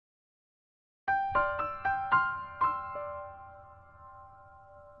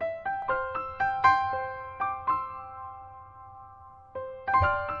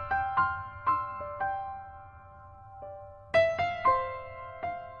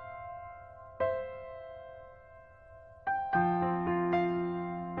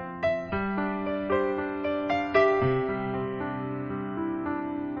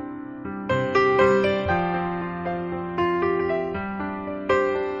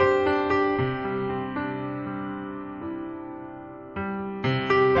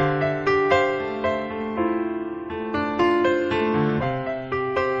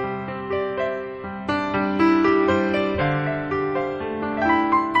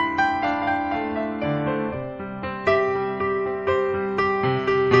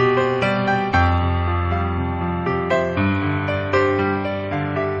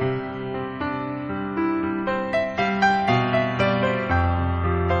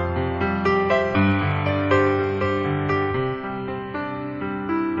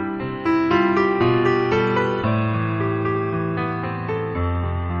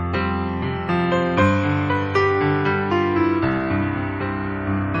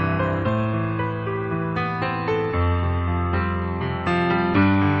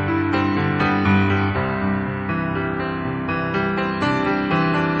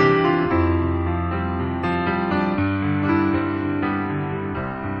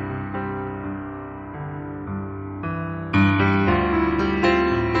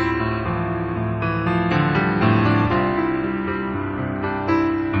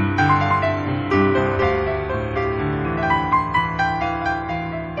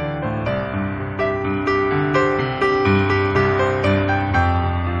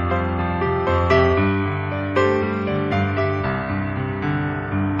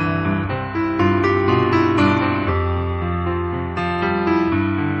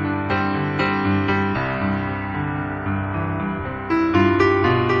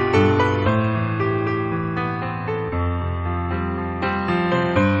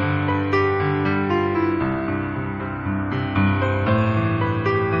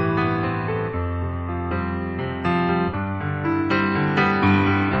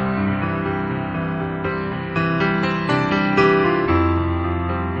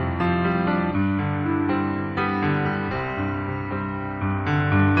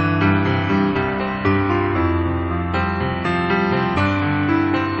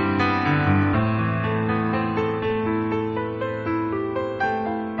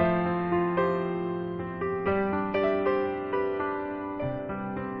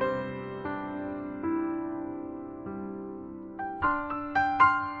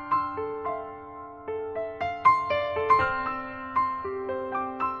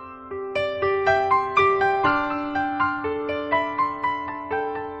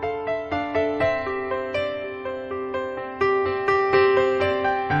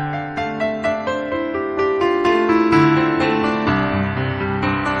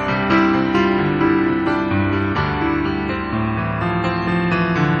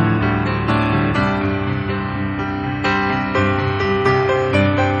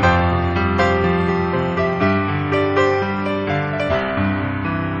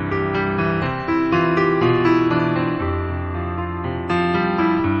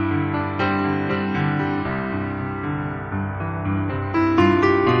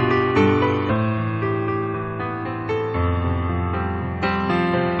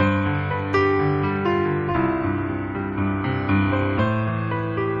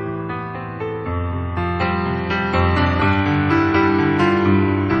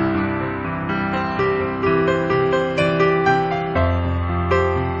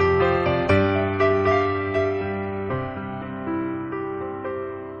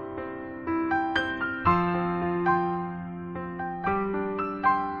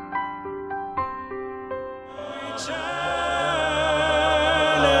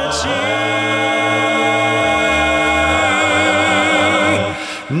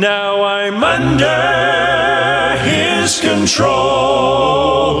Now I'm under His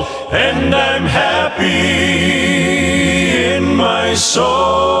control, and I'm happy in my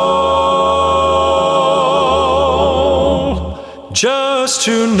soul. Just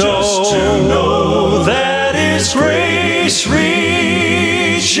to know that His grace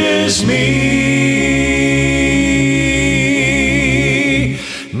reaches me.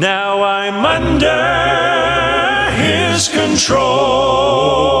 Now I'm under His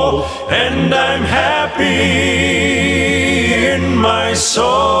control, and I'm happy in my soul.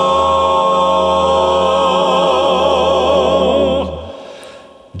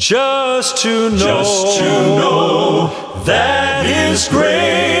 Just to know that His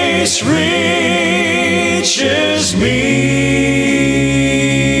grace reaches me.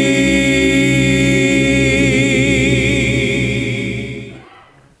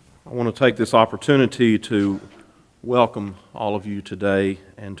 I want to take this opportunity to welcome all of you today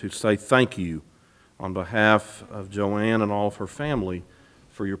and to say thank you on behalf of Joanne and all of her family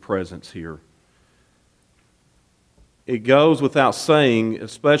for your presence here. It goes without saying,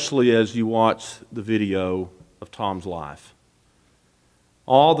 especially as you watch the video of Tom's life.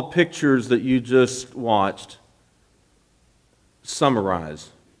 All the pictures that you just watched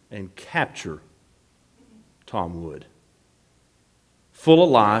summarize and capture Tom Wood. Full of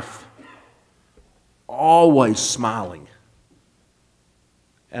life, always smiling.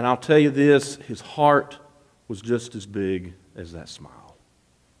 And I'll tell you this, his heart was just as big as that smile.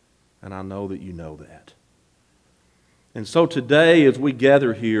 And I know that you know that. And so today, as we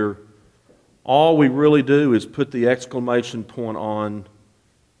gather here, all we really do is put the exclamation point on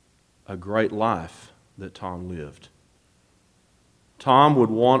a great life that Tom lived. Tom would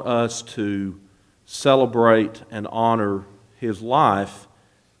want us to celebrate and honor his life,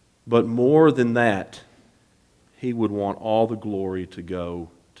 but more than that, he would want all the glory to go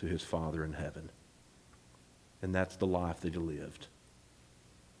to his Father in heaven. And that's the life that he lived.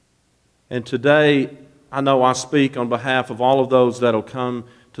 And today, I know I speak on behalf of all of those that will come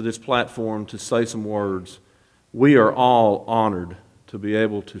to this platform to say some words. We are all honored to be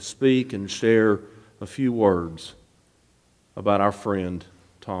able to speak and share a few words about our friend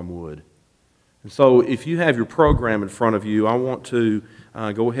Tom Wood. And so if you have your program in front of you, I want to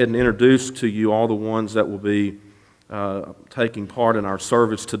go ahead and introduce to you all the ones that will be taking part in our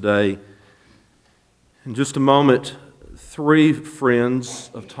service today. In just a moment, 3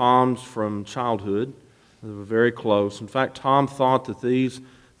 friends of Tom's from childhood. They were very close. In fact, Tom thought that these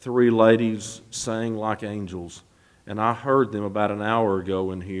 3 ladies sang like angels. And I heard them about an hour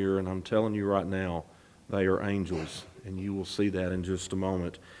ago in here, and I'm telling you right now, they are angels. And you will see that in just a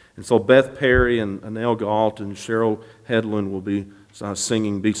moment. And so Beth Perry and Annelle Galt and Cheryl Headland will be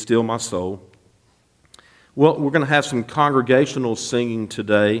singing Be Still My Soul. Well, we're going to have some congregational singing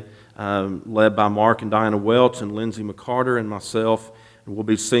today, led by Mark and Diana Welch and Lindsay McCarter and myself. And we'll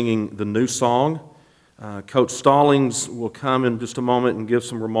be singing the new song. Coach Stallings will come in just a moment and give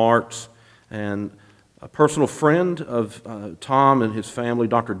some remarks. And a personal friend of Tom and his family,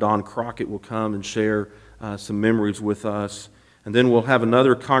 Dr. Don Crockett, will come and share some memories with us. And then we'll have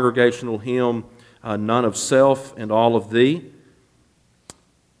another congregational hymn, None of Self and All of Thee.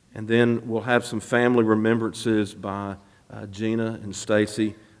 And then we'll have some family remembrances by Gina and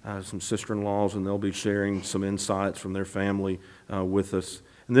Stacy, some sister-in-laws, and they'll be sharing some insights from their family with us.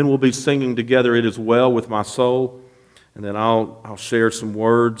 And then we'll be singing together, It Is Well With My Soul. And then I'll share some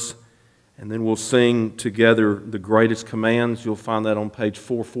words. And then we'll sing together The Greatest Commands. You'll find that on page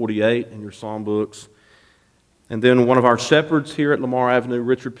 448 in your psalm books. And then one of our shepherds here at Lamar Avenue,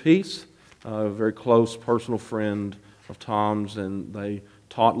 Richard Peace, a very close personal friend of Tom's, and they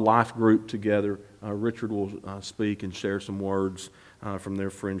taught life group together. Richard will speak and share some words from their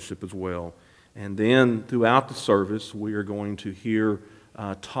friendship as well. And then throughout the service, we are going to hear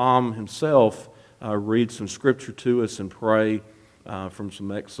Tom himself read some scripture to us and pray from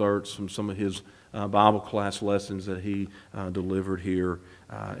some excerpts from some of his Bible class lessons that he delivered here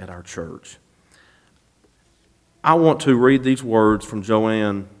at our church. I want to read these words from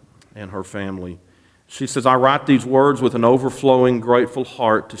Joanne and her family. She says, I write these words with an overflowing, grateful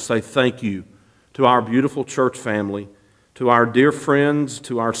heart to say thank you to our beautiful church family, to our dear friends,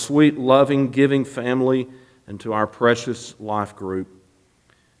 to our sweet, loving, giving family, and to our precious life group.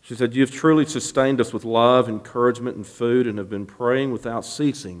 She said, you have truly sustained us with love, encouragement, and food, and have been praying without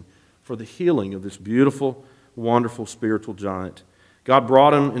ceasing for the healing of this beautiful, wonderful spiritual giant. God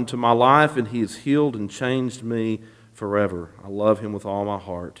brought him into my life, and he has healed and changed me forever. I love him with all my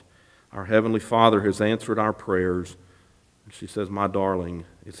heart. Our Heavenly Father has answered our prayers. She says, my darling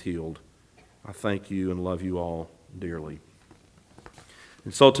is healed. I thank you and love you all dearly.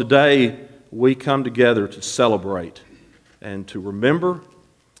 And so today we come together to celebrate and to remember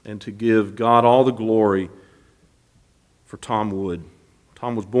and to give God all the glory for Tom Wood.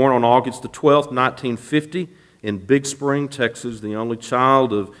 Tom was born on August the 12th, 1950 in Big Spring, Texas, the only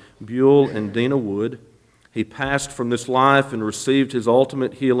child of Buell and Dina Wood. He passed from this life and received his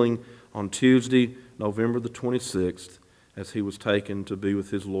ultimate healing on Tuesday, November the 26th, as he was taken to be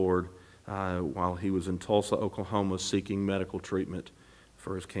with his Lord while he was in Tulsa, Oklahoma, seeking medical treatment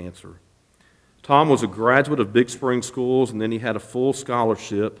for his cancer. Tom was a graduate of Big Spring Schools, and then he had a full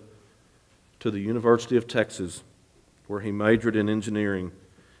scholarship to the University of Texas, where he majored in engineering.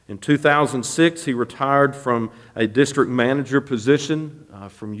 In 2006, he retired from a district manager position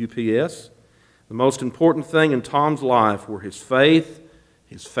from UPS. The most important thing in Tom's life were his faith,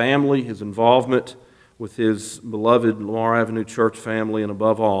 his family, his involvement with his beloved Lamar Avenue Church family, and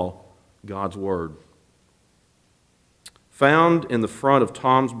above all, God's Word. Found in the front of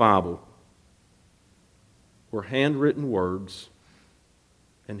Tom's Bible were handwritten words,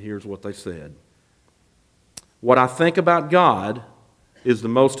 and here's what they said. What I think about God is the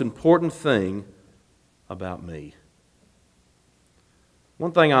most important thing about me.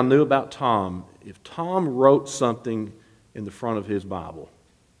 One thing I knew about Tom, if Tom wrote something in the front of his Bible,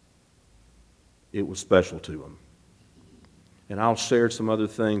 it was special to him. And I'll share some other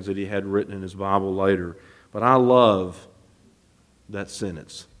things that he had written in his Bible later. But I love that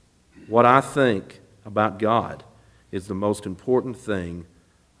sentence. What I think about God is the most important thing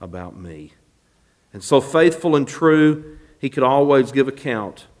about me. And so faithful and true, he could always give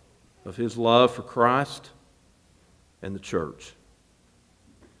account of his love for Christ and the church.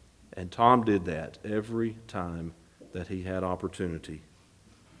 And Tom did that every time that he had opportunity.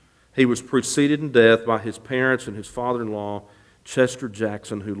 He was preceded in death by his parents and his father-in-law, Chester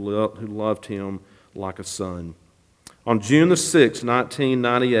Jackson, who loved him like a son. On June the 6th,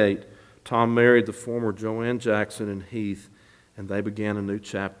 1998, Tom married the former Joanne Jackson and Heath, and they began a new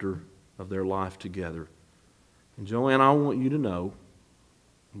chapter of their life together. And Joanne, I want you to know,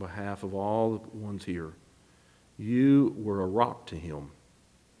 on behalf of all the ones here, you were a rock to him.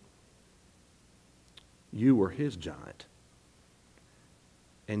 You were his giant.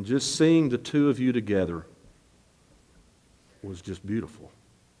 And just seeing the two of you together was just beautiful.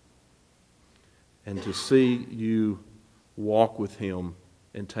 And to see you walk with him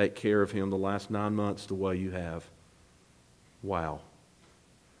and take care of him the last 9 months the way you have, wow.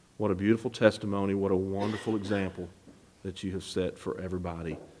 What a beautiful testimony, what a wonderful example that you have set for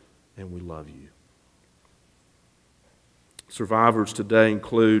everybody, and we love you. Survivors today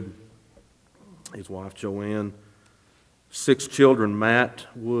include his wife Joanne, 6 children, Matt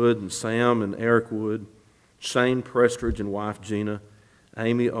Wood and Sam and Eric Wood, Shane Prestridge and wife Gina,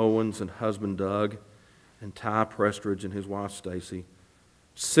 Amy Owens and husband Doug, and Ty Prestridge and his wife Stacy.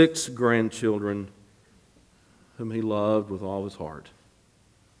 6 grandchildren whom he loved with all his heart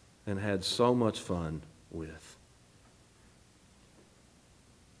and had so much fun with.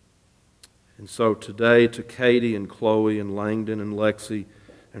 And so today to Katie and Chloe and Langdon and Lexi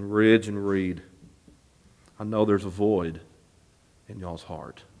and Ridge and Reed, I know there's a void in y'all's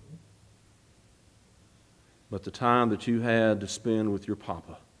heart. But the time that you had to spend with your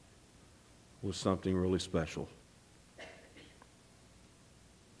papa was something really special.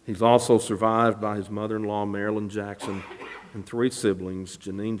 He's also survived by his mother-in-law, Marilyn Jackson, and 3 siblings,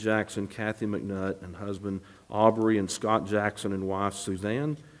 Janine Jackson, Kathy McNutt, and husband Aubrey and Scott Jackson and wife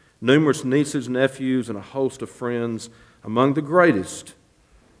Suzanne, numerous nieces, nephews, and a host of friends. Among the greatest,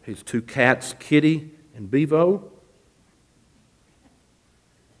 his 2 cats, Kitty and Bevo.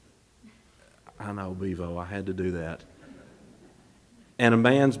 I know, Bevo, I had to do that. And a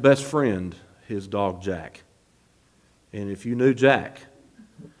man's best friend, his dog Jack. And if you knew Jack,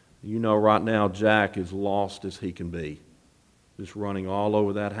 you know right now Jack is lost as he can be, just running all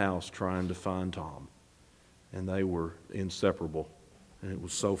over that house trying to find Tom. And they were inseparable, and it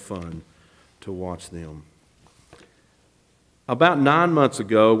was so fun to watch them. About 9 months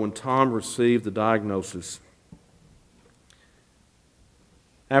ago, when Tom received the diagnosis,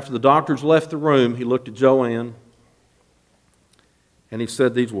 after the doctors left the room, he looked at Joanne and he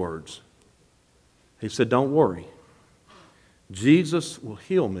said these words. He said, "Don't worry. Jesus will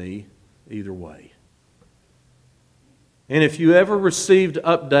heal me either way." And if you ever received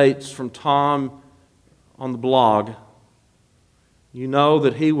updates from Tom on the blog, you know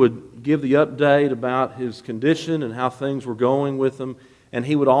that he would give the update about his condition and how things were going with him, and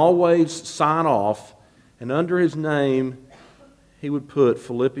he would always sign off, and under his name he would put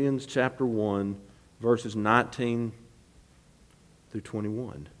Philippians chapter 1, verses 19 through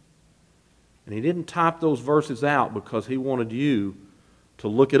 21. And he didn't type those verses out because he wanted you to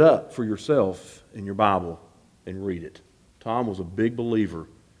look it up for yourself in your Bible and read it. Tom was a big believer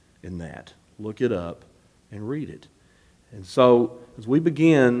in that. Look it up and read it. And so, as we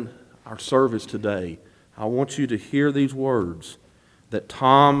begin our service today, I want you to hear these words that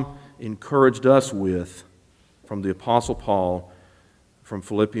Tom encouraged us with from the Apostle Paul from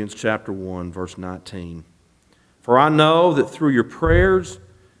Philippians chapter 1, verse 19. For I know that through your prayers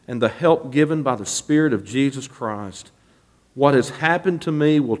and the help given by the Spirit of Jesus Christ, what has happened to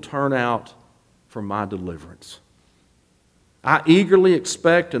me will turn out for my deliverance. I eagerly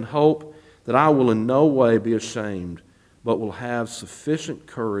expect and hope that I will in no way be ashamed, but will have sufficient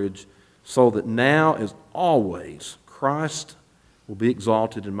courage so that now as always Christ will be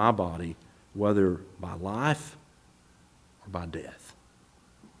exalted in my body, whether by life or by death.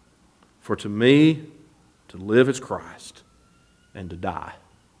 For to me, to live is Christ, and to die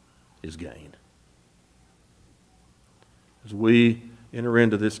is gain. As we enter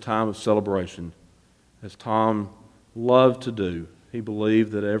into this time of celebration, as Tom loved to do, he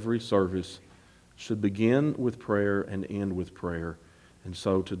believed that every service should begin with prayer and end with prayer. And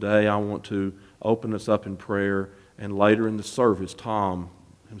so today I want to open us up in prayer, and later in the service, Tom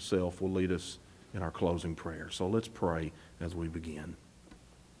himself will lead us in our closing prayer. So let's pray as we begin.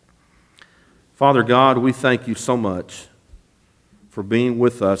 Father God, we thank you so much for being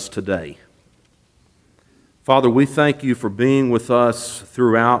with us today. Father, we thank you for being with us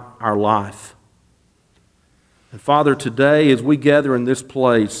throughout our life. And Father, today as we gather in this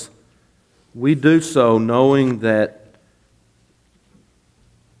place, we do so knowing that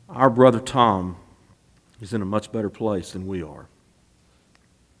our brother Tom is in a much better place than we are.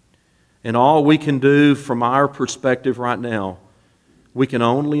 And all we can do from our perspective right now, we can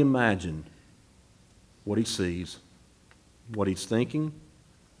only imagine what he sees, what he's thinking,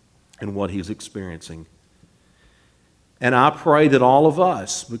 and what he's experiencing. And I pray that all of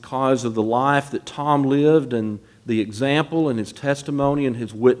us, because of the life that Tom lived and the example and his testimony and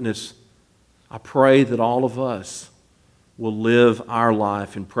his witness, I pray that all of us will live our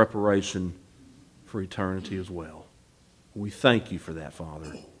life in preparation for eternity as well. We thank you for that,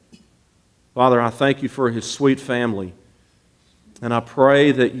 Father. Father, I thank you for his sweet family. And I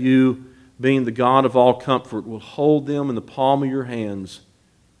pray that you, being the God of all comfort, will hold them in the palm of your hands.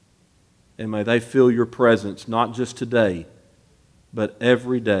 And may they feel your presence, not just today, but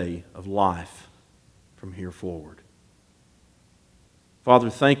every day of life from here forward. Father,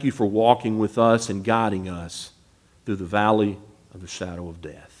 thank you for walking with us and guiding us through the valley of the shadow of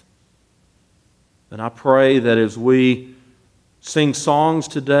death. And I pray that as we sing songs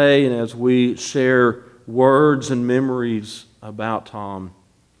today and as we share words and memories about Tom,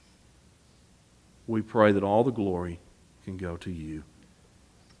 we pray that all the glory can go to you.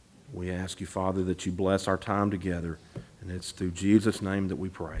 We ask you, Father, that you bless our time together, and it's through Jesus' name that we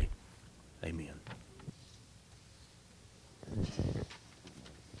pray. Amen.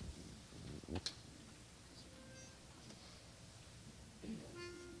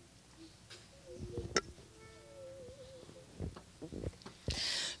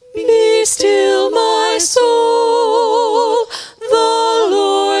 Be still, my soul, the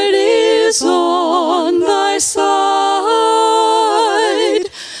Lord is on thy side.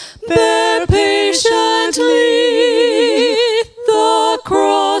 Bear patiently the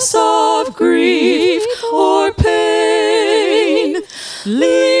cross of grief or pain.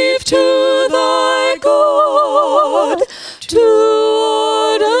 Leave to thy God to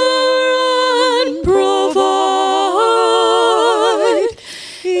order and provide.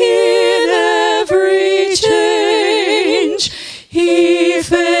 In every change, he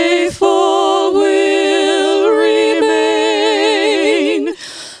faithful will remain.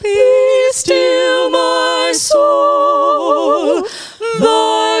 Be still, my soul,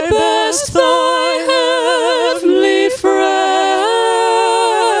 thy best, thy heavenly friend.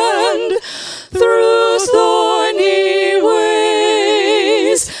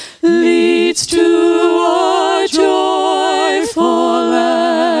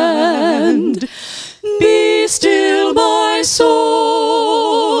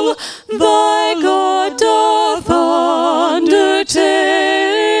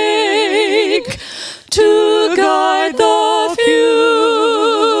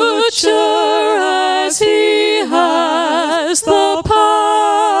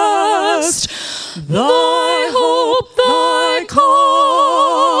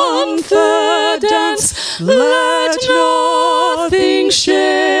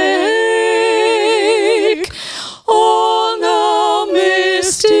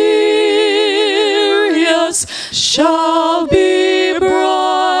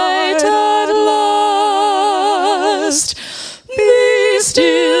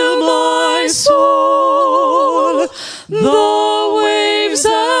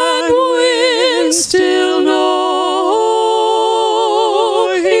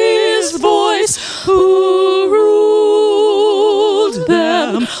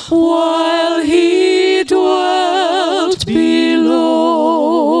 Lamb while he dwelt below.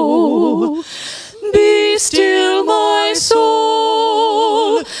 Be still, my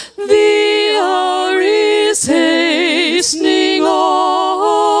soul, the hour is hastening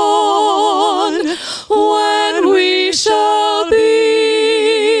on, when we shall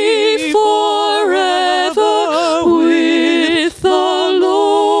be forever with the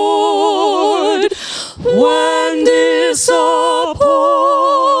Lord. When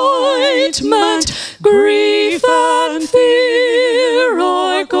disappointment, grief, and fear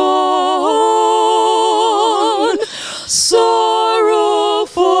are gone, sorrow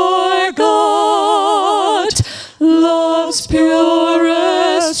forgot, love's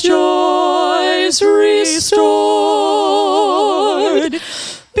purest joys restored.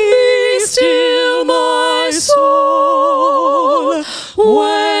 Be still, my soul,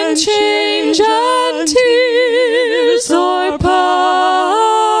 when change and tears are past.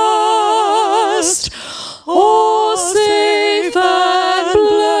 Oh, safe and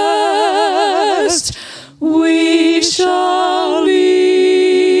blessed, we shall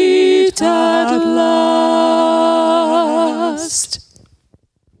meet at last.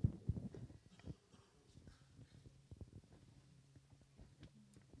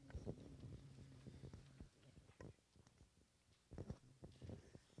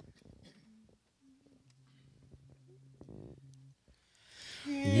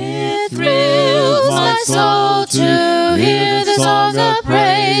 It thrills my soul to hear the song of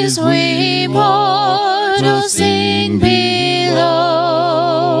praise we mortals sing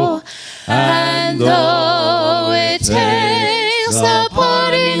below. And though it takes the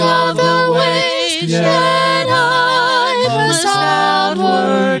parting of the waves, yet I must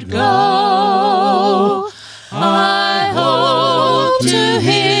outward go. I hope to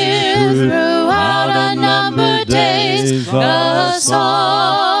hear throughout unnumbered days the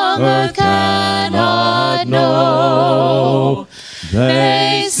song earth cannot know.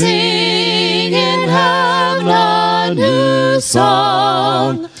 They sing in heaven a new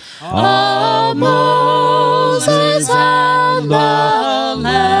song of Moses and the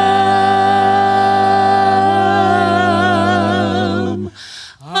Lamb.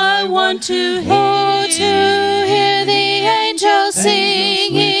 I want to hear the angels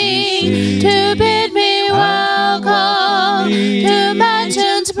singing, to bid me welcome to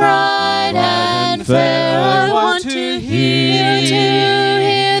mansions bright and fair. I want to hear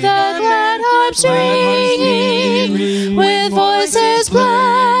the glad harps ringing, with voices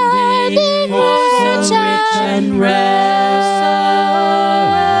blending rich and rare.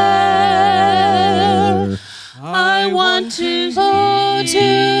 I want to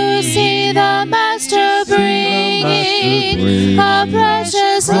see the Master bringing a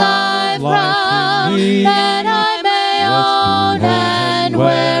precious life crown that I may own and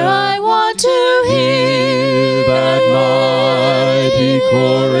wear. I want to hear that mighty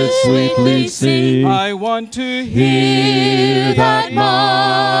chorus sweetly sing. I want to hear that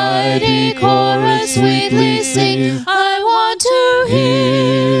mighty chorus sweetly sing. I want to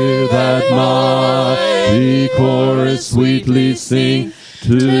hear that mighty chorus sweetly sing,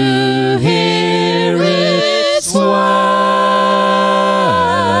 to hear it swell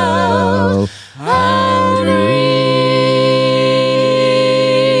and ring.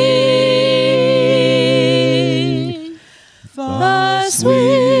 The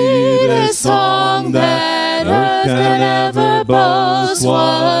sweetest song that earth can ever boast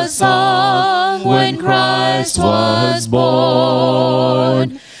was sung when Christ was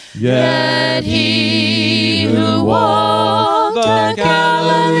born. Yet he who walked the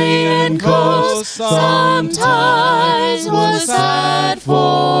Galilean coast sometimes was sad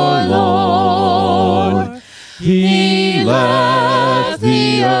forlorn. He left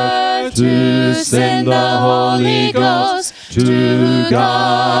the earth to send the Holy Ghost to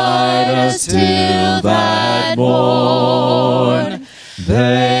guide us till that morn.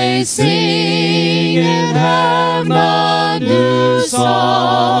 They sing in heaven a new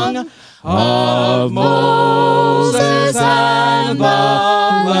song of Moses and the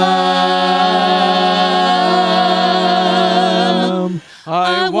Lamb.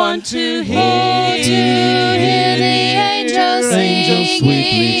 I want to hear the angels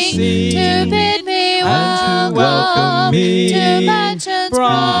singing, to bid me welcome to mansions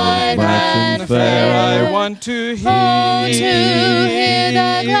bright and fair. I want to hear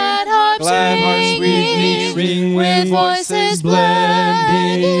the glad harps ringing, with voices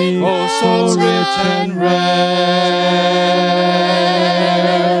blending, oh so rich and rare.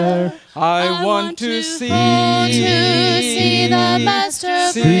 I want to see the Master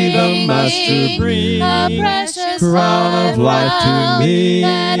Master See the bring Master bring a precious crown of life to me,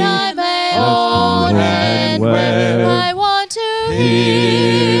 that I may hold hold and and wear. wear. I want to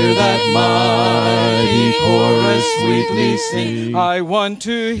Hear that mighty chorus sweetly sweetly sing. I want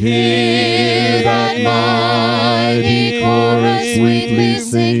to Hear that mighty chorus sweetly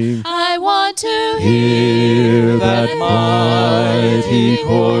sing. I want to Hear that mighty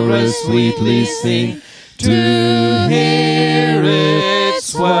chorus sweetly sing. to hear it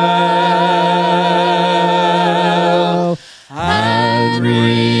swell and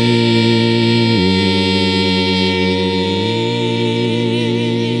ring.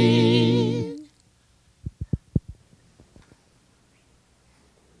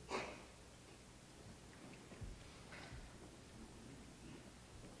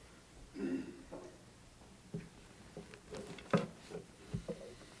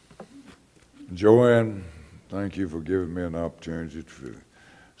 Joanne, thank you for giving me an opportunity to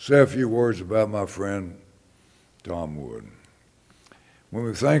say a few words about my friend Tom Wood. When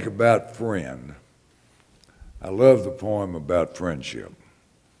we think about friend, I love the poem about friendship.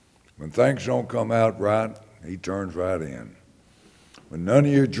 When things don't come out right, he turns right in. When none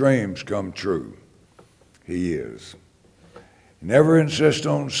of your dreams come true, he is. He never insists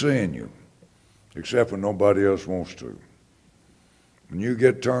on seeing you, except when nobody else wants to. When you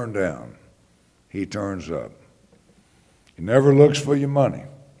get turned down, he turns up. He never looks for your money,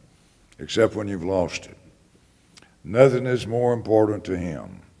 except when you've lost it. Nothing is more important to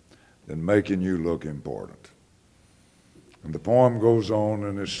him than making you look important. And the poem goes on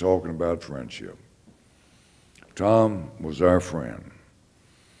and it's talking about friendship. Tom was our friend.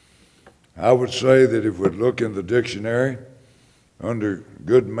 I would say that if we'd look in the dictionary under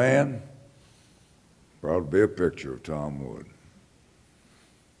good man, probably be a picture of Tom Wood.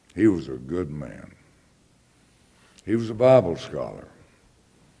 He was a good man. He was a Bible scholar,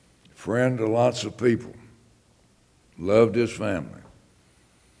 friend to lots of people, loved his family,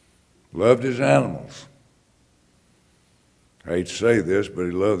 loved his animals. I hate to say this, but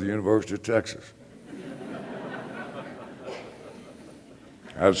he loved the University of Texas.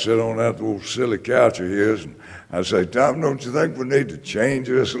 I'd sit on that little silly couch of his, and I'd say, Tom, don't you think we need to change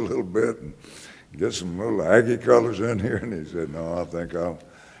this a little bit and get some little Aggie colors in here? And he said, no, I think I'll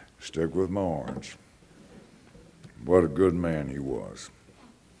stick with my orange. What a good man he was.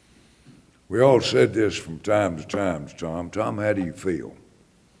 We all said this from time to time to Tom. Tom, how do you feel?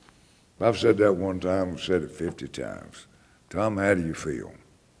 I've said that one time, I've said it 50 times. Tom, how do you feel? You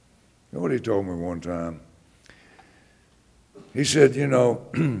know what he told me one time? He said, you know,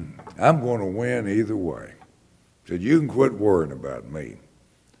 I'm going to win either way. He said, you can quit worrying about me.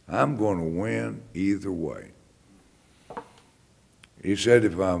 I'm going to win either way. He said,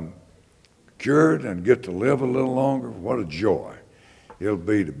 if I'm cured and get to live a little longer, what a joy it'll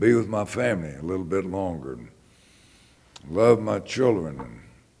be to be with my family a little bit longer and love my children and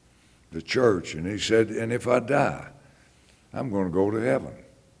the church. And he said, and if I die, I'm going to go to heaven.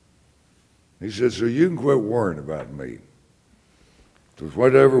 He said, so you can quit worrying about me. Because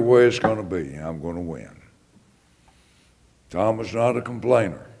whatever way it's going to be, I'm going to win. Tom was not a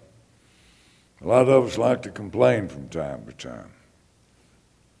complainer. A lot of us like to complain from time to time.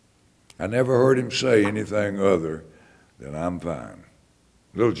 I never heard him say anything other than I'm fine.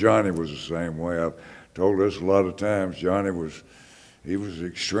 Little Johnny was the same way. I've told this a lot of times. Johnny was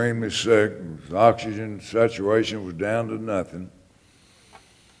extremely sick. His oxygen saturation was down to nothing.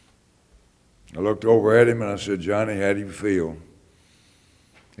 I looked over at him and I said, Johnny, how do you feel?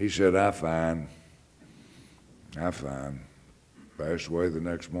 He said, I'm fine. I'm fine. Passed away the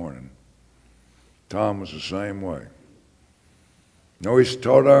next morning. Tom was the same way. You know, he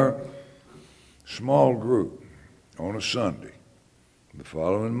taught our small group on a Sunday. The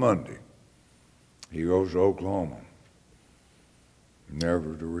following Monday, he goes to Oklahoma,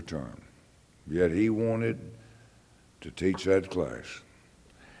 never to return. Yet he wanted to teach that class.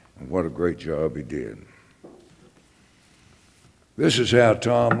 And what a great job he did. This is how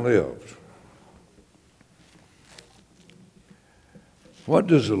Tom lived. What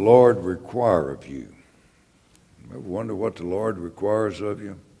does the Lord require of you? You ever wonder what the Lord requires of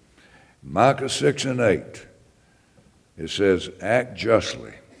you? Micah 6:8, it says, act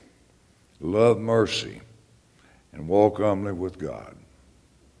justly, love mercy, and walk humbly with God.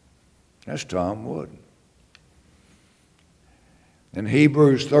 That's Tom Wood. In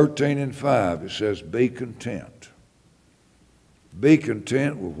Hebrews 13:5, it says, be content. Be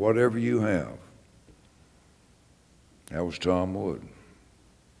content with whatever you have. That was Tom Wood.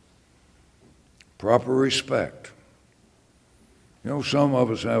 Proper respect. You know, some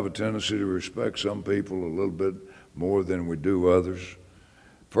of us have a tendency to respect some people a little bit more than we do others.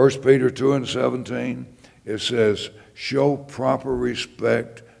 1 Peter 2:17, it says, show proper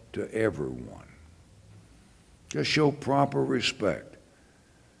respect to everyone. Just show proper respect.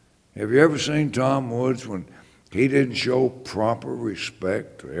 Have you ever seen Tom Woods when he didn't show proper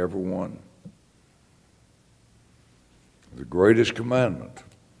respect to everyone? The greatest commandment,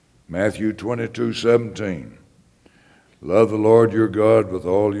 Matthew 22:17. Love the Lord your God with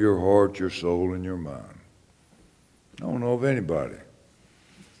all your heart, your soul, and your mind. I don't know of anybody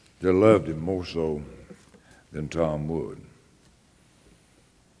that loved him more so than Tom Wood.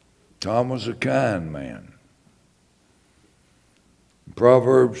 Tom was a kind man. In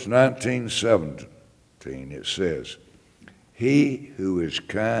Proverbs 19:17, it says, he who is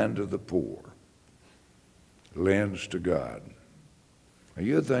kind to the poor lends to God. Now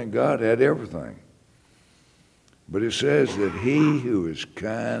you'd think God had everything. But it says that he who is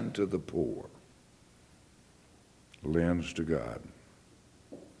kind to the poor lends to God.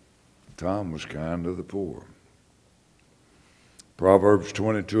 Tom was kind to the poor. Proverbs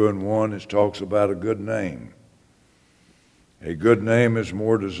 22:1, it talks about a good name. A good name is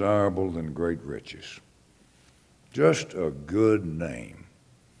more desirable than great riches. Just a good name.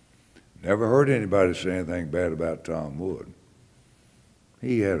 Never heard anybody say anything bad about Tom Wood.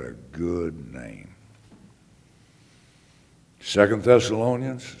 He had a good name. 2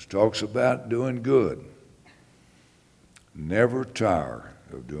 Thessalonians talks about doing good. Never tire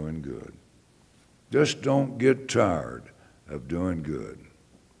of doing good. Just don't get tired of doing good.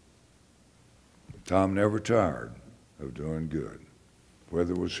 Tom never tired of doing good,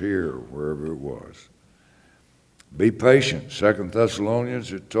 whether it was here or wherever it was. Be patient. 2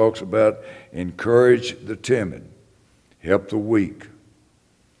 Thessalonians, it talks about encourage the timid, help the weak.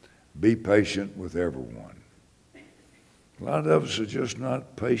 Be patient with everyone. A lot of us are just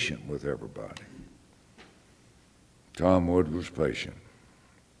not patient with everybody. Tom Wood was patient.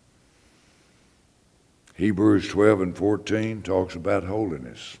 Hebrews 12:14 talks about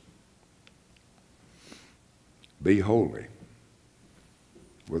holiness. Be holy.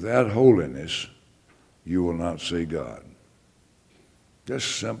 Without holiness, you will not see God.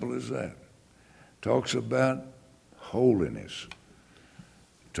 Just simple as that. Talks about holiness.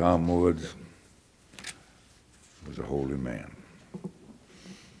 Tom Wood was a holy man.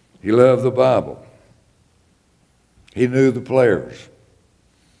 He loved the Bible. He knew the players.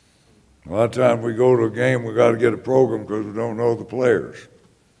 A lot of times we go to a game, we got to get a program because we don't know the players.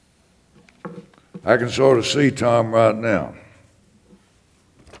 I can sort of see Tom right now.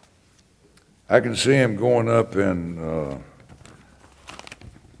 I can see him going up and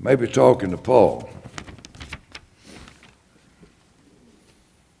maybe talking to Paul.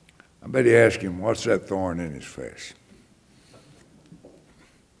 I bet he asked him, what's that thorn in his face?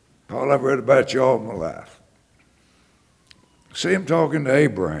 Paul, I've read about you all my life. See him talking to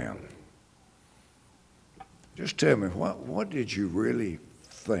Abraham. Just tell me, what did you really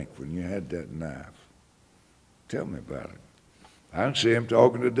think when you had that knife? Tell me about it. I can see him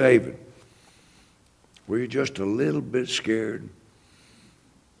talking to David. Were you just a little bit scared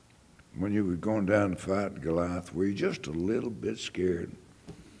when you were going down to fight Goliath? Were you just a little bit scared?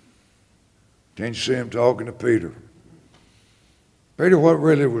 Can't you see him talking to Peter? Peter, what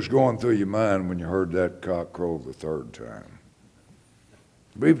really was going through your mind when you heard that cock crow the third time?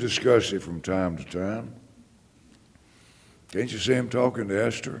 We've discussed it from time to time. Can't you see him talking to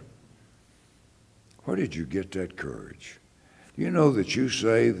Esther? Where did you get that courage? Do you know that you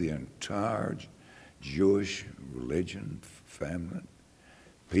saved the entire Jewish religion, family,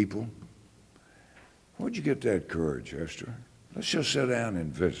 people? Where'd you get that courage, Esther? Let's just sit down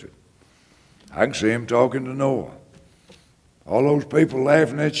and visit. I can see him talking to Noah. All those people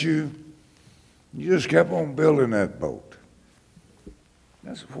laughing at you, you just kept on building that boat.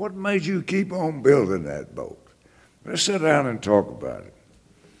 That's what made you keep on building that boat. Let's sit down and talk about it.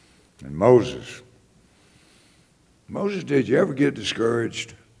 And Moses, did you ever get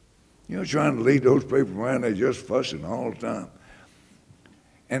discouraged? You know, trying to lead those people around, they just fussing all the time.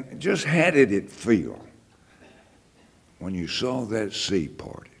 And just how did it feel when you saw that sea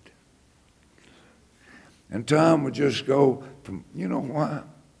parted? And Tom would just go from, you know why?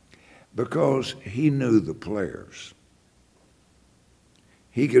 Because he knew the players.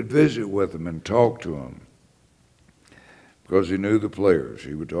 He could visit with them and talk to them because he knew the players.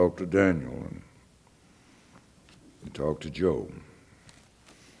 He would talk to Daniel and he'd talk to Job.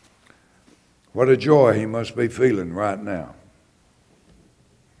 What a joy he must be feeling right now.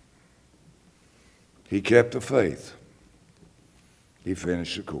 He kept the faith. He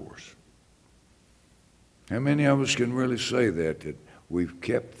finished the course. How many of us can really say that we've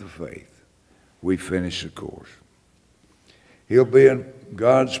kept the faith? We finished the course. He'll be in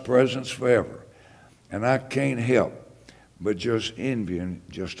God's presence forever. And I can't help but just envy him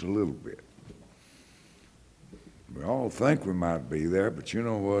just a little bit. We all think we might be there, but you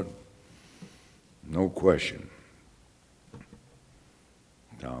know what? No question.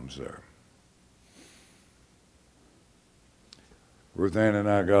 Tom's there. Ruth Ann and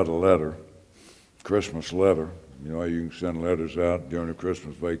I got a letter, Christmas letter. You know, you can send letters out during the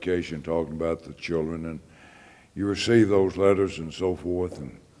Christmas vacation talking about the children, and you receive those letters and so forth.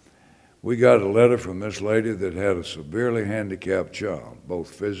 And we got a letter from this lady that had a severely handicapped child,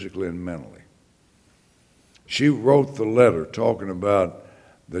 both physically and mentally. She wrote the letter talking about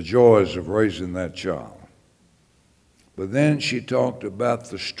the joys of raising that child. But then she talked about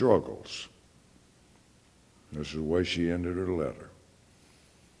the struggles. This is the way she ended her letter.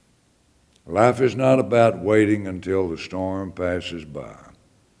 Life is not about waiting until the storm passes by,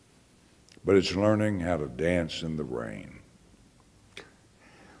 but it's learning how to dance in the rain.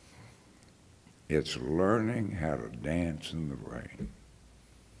 It's learning how to dance in the rain.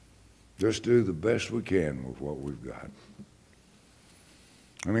 Just do the best we can with what we've got.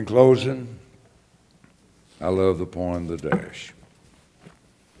 And in closing, I love the poem, The Dash.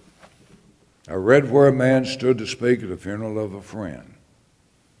 I read where a man stood to speak at the funeral of a friend,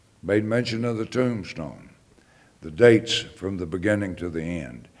 made mention of the tombstone, the dates from the beginning to the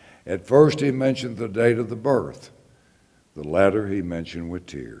end. At first he mentioned the date of the birth. The latter he mentioned with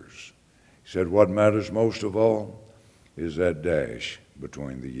tears. He said, what matters most of all is that dash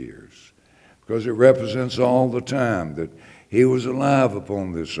between the years, because it represents all the time that he was alive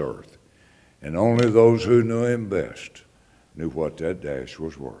upon this earth, and only those who knew him best knew what that dash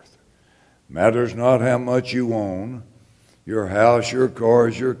was worth. Matters not how much you own, your house, your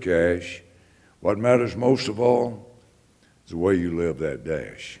cars, your cash. What matters most of all is the way you live that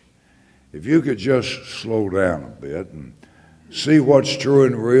dash. If you could just slow down a bit and see what's true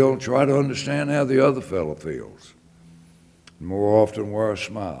and real, try to understand how the other fellow feels. And more often wear a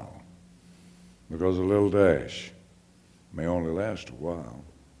smile, because a little dash may only last a while.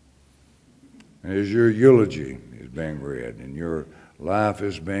 And as your eulogy is being read and your life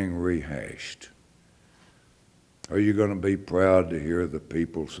is being rehashed, are you going to be proud to hear the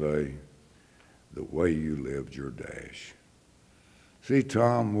people say, the way you lived your dash? See,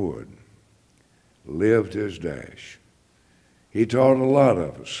 Tom Wood lived his dash. He taught a lot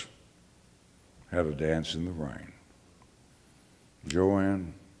of us how to dance in the rain.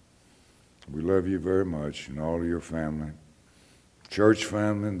 Joanne, we love you very much, and all of your family, church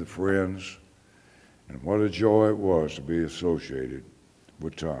family and the friends, and what a joy it was to be associated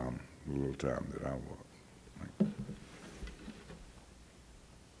with Tom the little time that I was.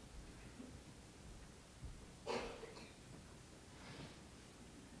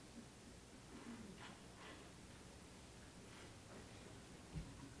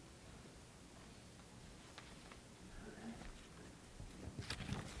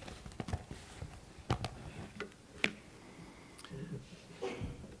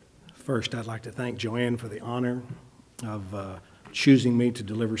 First, I'd like to thank Joanne for the honor of choosing me to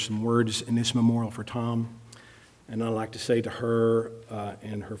deliver some words in this memorial for Tom. And I'd like to say to her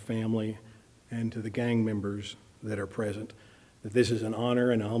and her family and to the gang members that are present that this is an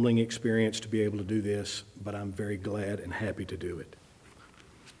honor and a humbling experience to be able to do this, but I'm very glad and happy to do it.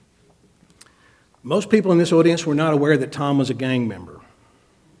 Most people in this audience were not aware that Tom was a gang member.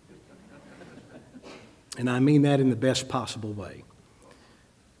 And I mean that in the best possible way,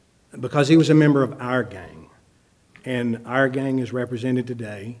 because he was a member of our gang. And our gang is represented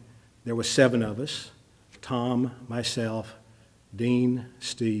today. There were 7 of us: Tom, myself, Dean,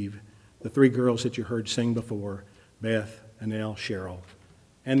 Steve, the 3 girls that you heard sing before, Beth, Annelle, Cheryl,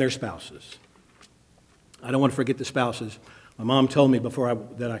 and their spouses. I don't want to forget the spouses. My mom told me before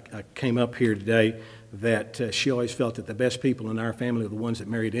I came up here today that she always felt that the best people in our family are the ones that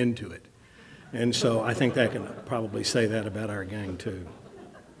married into it. And so I think that can probably say that about our gang too.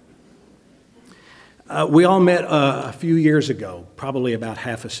 We all met a few years ago, probably about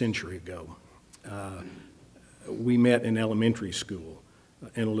half a century ago. We met in elementary school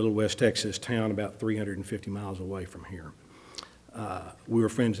in a little West Texas town about 350 miles away from here. We were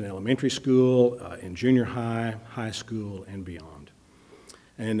friends in elementary school, in junior high, high school, and beyond.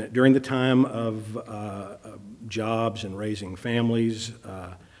 And during the time of jobs and raising families,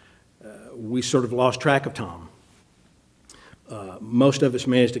 we sort of lost track of Tom. Most of us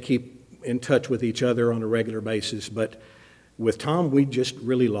managed to keep in touch with each other on a regular basis, but with Tom, we just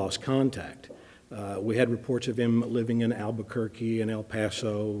really lost contact. We had reports of him living in Albuquerque and El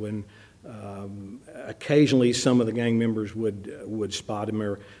Paso, and occasionally some of the gang members would spot him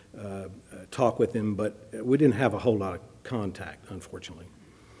or talk with him, but we didn't have a whole lot of contact, unfortunately.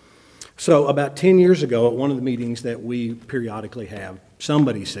 So about 10 years ago, at one of the meetings that we periodically have,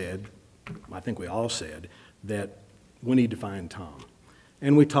 somebody said, I think we all said, that we need to find Tom.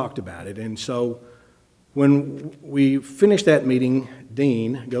 And we talked about it. And so when we finished that meeting,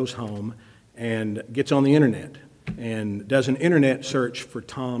 Dean goes home and gets on the internet and does an internet search for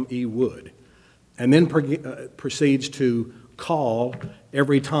Tom E. Wood, and then proceeds to call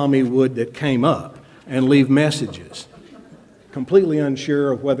every Tom E. Wood that came up and leave messages, completely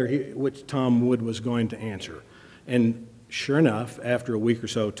unsure of which Tom Wood was going to answer. And sure enough, after a week or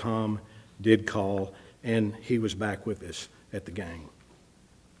so, Tom did call, and he was back with us at the gang.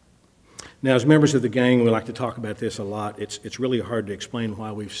 Now, as members of the gang, we like to talk about this a lot. It's really hard to explain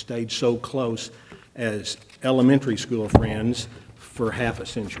why we've stayed so close as elementary school friends for half a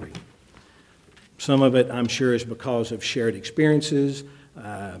century. Some of it, I'm sure, is because of shared experiences,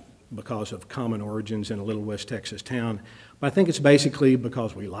 because of common origins in a little West Texas town. But I think it's basically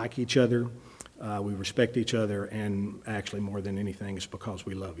because we like each other, we respect each other, and actually more than anything, it's because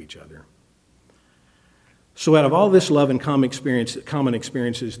we love each other. So out of all this love and common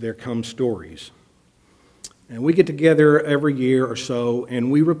experiences, there come stories. And we get together every year or so,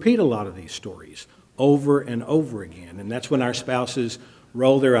 and we repeat a lot of these stories over and over again. And that's when our spouses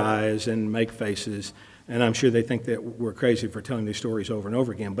roll their eyes and make faces, and I'm sure they think that we're crazy for telling these stories over and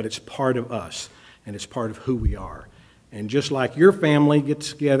over again, but it's part of us, and it's part of who we are. And just like your family gets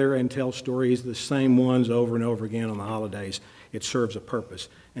together and tells stories, the same ones over and over again on the holidays, it serves a purpose,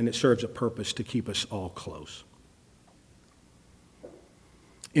 and it serves a purpose to keep us all close.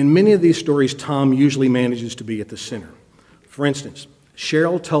 In many of these stories, Tom usually manages to be at the center. For instance,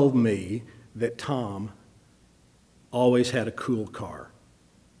 Cheryl told me that Tom always had a cool car.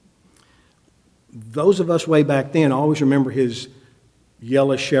 Those of us way back then always remember his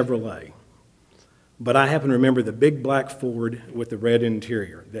yellow Chevrolet. But I happen to remember the big black Ford with the red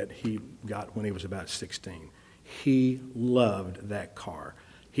interior that he got when he was about 16. He loved that car.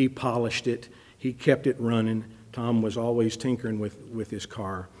 He polished it. He kept it running. Tom was always tinkering with his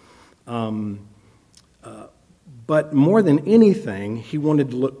car. But more than anything, he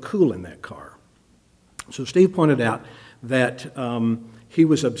wanted to look cool in that car. So Steve pointed out that he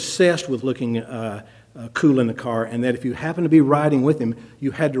was obsessed with looking cool in the car, and that if you happened to be riding with him,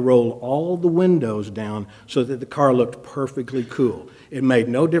 you had to roll all the windows down so that the car looked perfectly cool. It made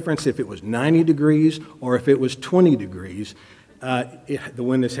no difference if it was 90 degrees or if it was 20 degrees. The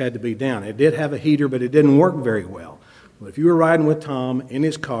windows had to be down. It did have a heater, but it didn't work very well. But if you were riding with Tom in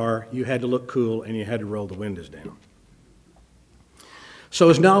his car, you had to look cool and you had to roll the windows down. So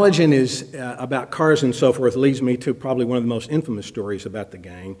his knowledge and his about cars and so forth leads me to probably one of the most infamous stories about the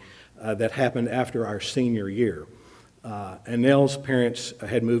gang that happened after our senior year. Annelle's parents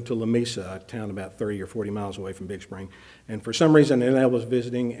had moved to Lamesa, a town about 30 or 40 miles away from Big Spring. And for some reason, Annelle was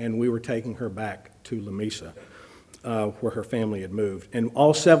visiting, and we were taking her back to Lamesa, where her family had moved. And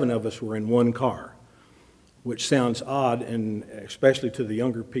all 7 of us were in one car, which sounds odd, and especially to the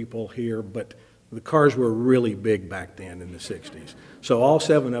younger people here, but the cars were really big back then in the 60s. So all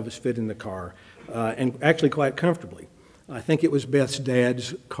 7 of us fit in the car, and actually quite comfortably. I think it was Beth's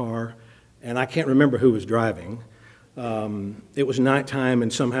dad's car, and I can't remember who was driving. It was nighttime,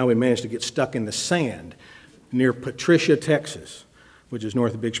 and somehow we managed to get stuck in the sand near Patricia, Texas, which is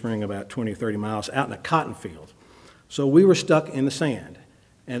north of Big Spring, about 20 or 30 miles, out in a cotton field. So we were stuck in the sand,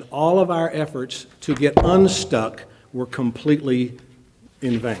 and all of our efforts to get unstuck were completely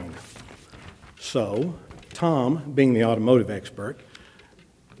in vain. So Tom, being the automotive expert,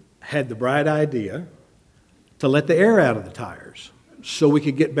 had the bright idea to let the air out of the tires so we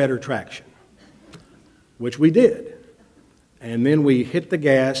could get better traction, which we did. And then we hit the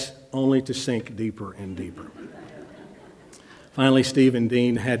gas only to sink deeper and deeper. Finally, Steve and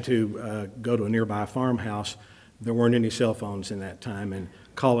Dean had to go to a nearby farmhouse. There weren't any cell phones in that time, and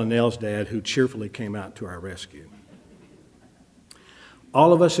call Annelle's dad, who cheerfully came out to our rescue.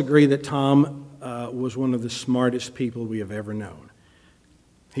 All of us agree that Tom was one of the smartest people we have ever known.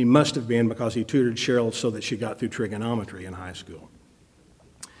 He must have been, because he tutored Cheryl so that she got through trigonometry in high school.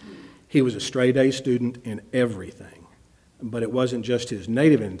 He was a straight-A student in everything, but it wasn't just his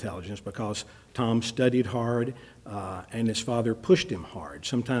native intelligence, because Tom studied hard, and his father pushed him hard,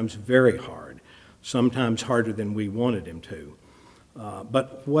 sometimes very hard, sometimes harder than we wanted him to.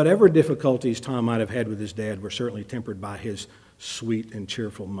 But whatever difficulties Tom might have had with his dad were certainly tempered by his sweet and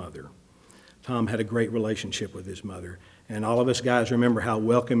cheerful mother. Tom had a great relationship with his mother, and all of us guys remember how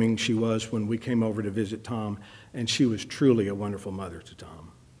welcoming she was when we came over to visit Tom, and she was truly a wonderful mother to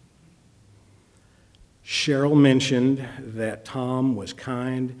Tom. Cheryl mentioned that Tom was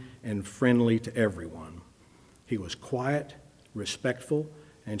kind and friendly to everyone. He was quiet, respectful,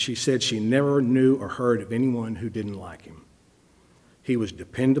 and she said she never knew or heard of anyone who didn't like him. He was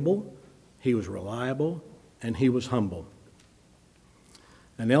dependable, he was reliable, and he was humble.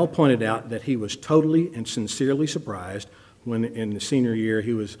 Annelle pointed out that he was totally and sincerely surprised when in the senior year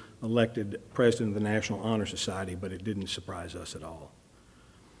he was elected president of the National Honor Society, but it didn't surprise us at all.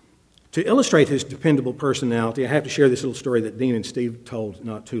 To illustrate his dependable personality, I have to share this little story that Dean and Steve told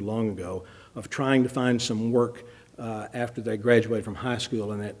not too long ago of trying to find some work after they graduated from high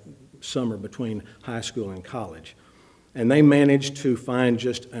school in that summer between high school and college. And they managed to find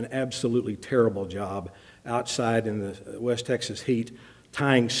just an absolutely terrible job outside in the West Texas heat,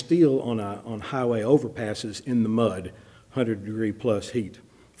 tying steel on highway overpasses in the mud, 100-degree plus heat,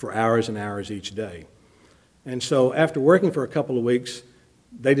 for hours and hours each day. And so after working for a couple of weeks,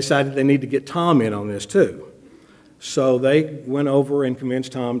 they decided they need to get Tom in on this too. So they went over and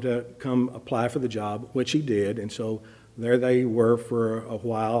convinced Tom to come apply for the job, which he did. And so there they were for a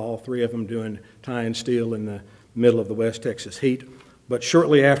while, all three of them doing tying steel in the middle of the West Texas heat. But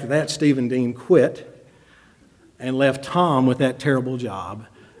shortly after that, Steve and Dean quit and left Tom with that terrible job.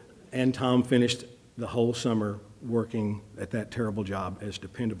 And Tom finished the whole summer working at that terrible job, as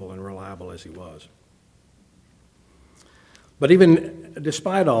dependable and reliable as he was. But even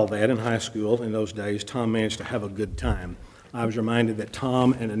despite all that in high school in those days, Tom managed to have a good time. I was reminded that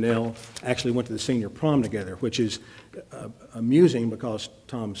Tom and Annelle actually went to the senior prom together, which is amusing because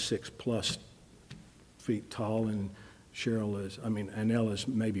Tom's 6+ feet tall and Annelle is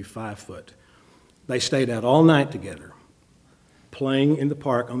maybe 5 foot. They stayed out all night together, playing in the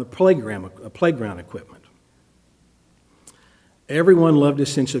park on the playground equipment. Everyone loved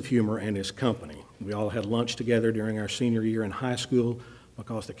his sense of humor and his company. We all had lunch together during our senior year in high school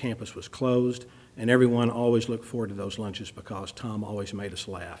because the campus was closed, and everyone always looked forward to those lunches because Tom always made us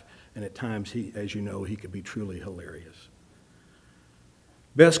laugh, and at times, as you know, he could be truly hilarious.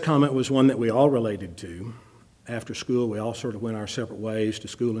 Beth's comment was one that we all related to. After school, we all sort of went our separate ways to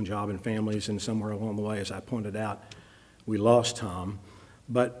school and job and families, and somewhere along the way, as I pointed out, we lost Tom.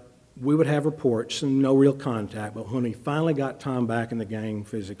 But we would have reports and no real contact, but when we finally got Tom back in the gang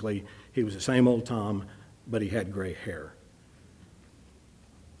physically, he was the same old Tom, but he had gray hair.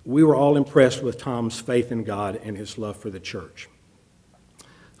 We were all impressed with Tom's faith in God and his love for the church.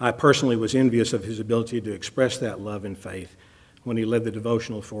 I personally was envious of his ability to express that love and faith when he led the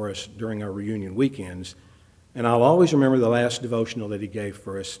devotional for us during our reunion weekends, and I'll always remember the last devotional that he gave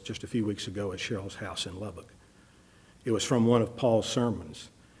for us just a few weeks ago at Cheryl's house in Lubbock. It was from one of Paul's sermons.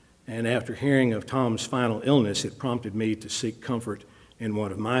 And after hearing of Tom's final illness, it prompted me to seek comfort in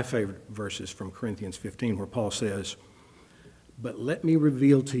one of my favorite verses from Corinthians 15, where Paul says, "But let me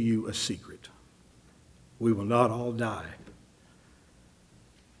reveal to you a secret. We will not all die.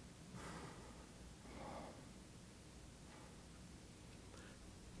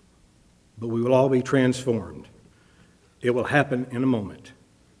 But we will all be transformed. It will happen in a moment.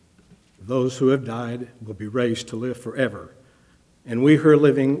 Those who have died will be raised to live forever. And we who are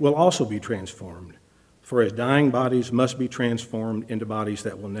living will also be transformed. For as dying bodies must be transformed into bodies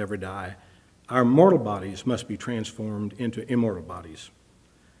that will never die, our mortal bodies must be transformed into immortal bodies.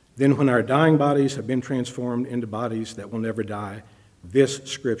 Then when our dying bodies have been transformed into bodies that will never die, this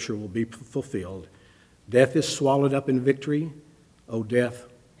scripture will be fulfilled. Death is swallowed up in victory. O death,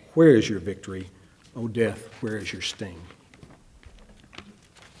 where is your victory? O death, where is your sting?"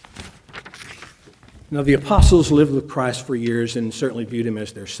 Now, the apostles lived with Christ for years and certainly viewed him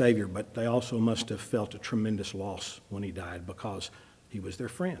as their Savior, but they also must have felt a tremendous loss when he died because he was their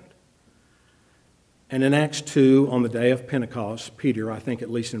friend. And in Acts 2, on the day of Pentecost, Peter, I think at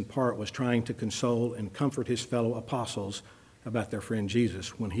least in part, was trying to console and comfort his fellow apostles about their friend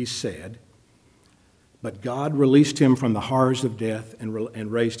Jesus when he said, "But God released him from the horrors of death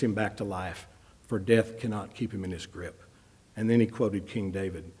and raised him back to life, for death cannot keep him in his grip." And then he quoted King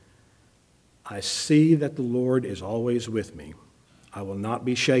David, "I see that the Lord is always with me. I will not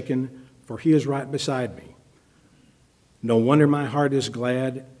be shaken, for he is right beside me. No wonder my heart is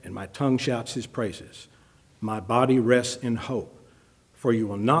glad and my tongue shouts his praises. My body rests in hope, for you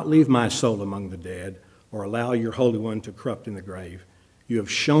will not leave my soul among the dead or allow your Holy One to corrupt in the grave. You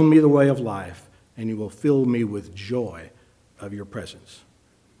have shown me the way of life, and you will fill me with joy of your presence."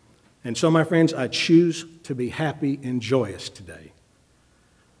 And so, my friends, I choose to be happy and joyous today.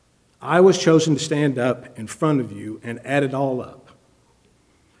 I was chosen to stand up in front of you and add it all up,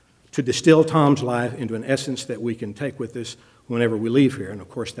 to distill Tom's life into an essence that we can take with us whenever we leave here, and of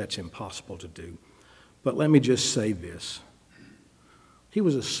course that's impossible to do. But let me just say this. He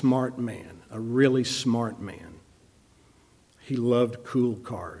was a smart man, a really smart man. He loved cool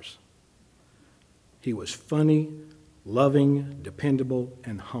cars. He was funny, loving, dependable,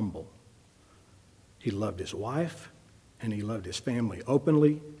 and humble. He loved his wife, and he loved his family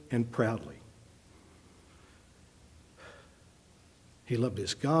openly and proudly. He loved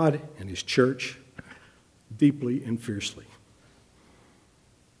his God and his church deeply and fiercely.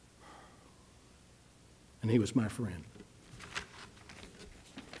 And he was my friend.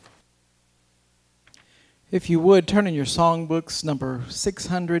 If you would, turn in your songbooks, number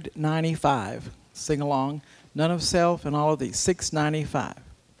 695. Sing along, None of Self and all of these, 695.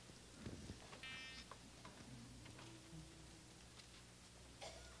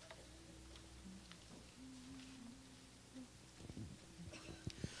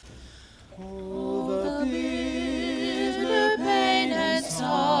 Oh, the bitter pain and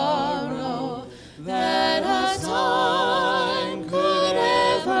sorrow that a time could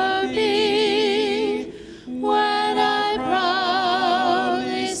ever be, when I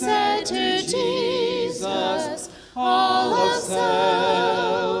proudly said to Jesus, all of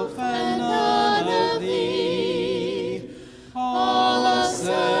self and none of thee, all of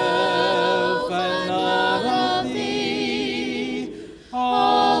self and none of thee,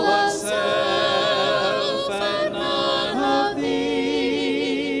 all of self and none of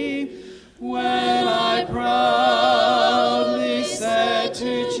thee, when I proudly said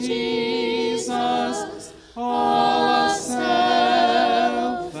to Jesus, all of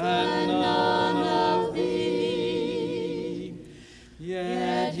self and none of thee.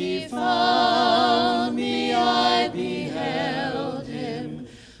 Yet he found me, I beheld him,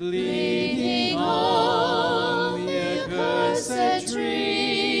 bleeding on the accursed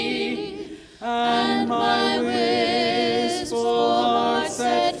tree, and my wistful heart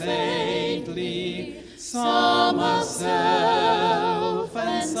said faintly, some of self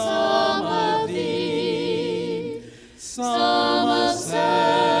and some of thee, some of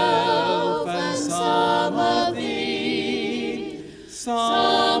self and some of thee,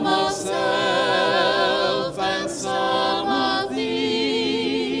 some of self and some of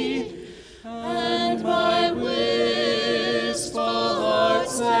thee, and my wistful heart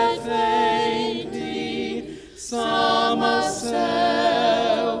said faintly, some of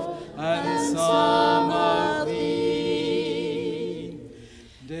self and some of thee.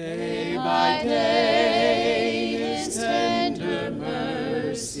 Day by day his tender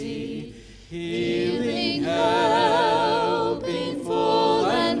mercy, healing, helping, full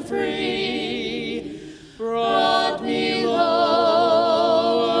and free, brought me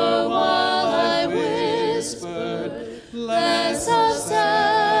lower while I whispered, less of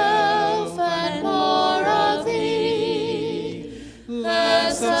self and more of thee,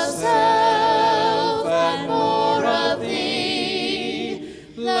 less of self and more of thee,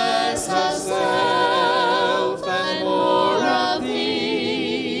 less of self and more of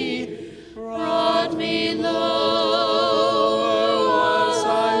thee, brought me lower as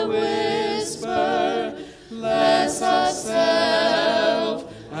I whisper, less of self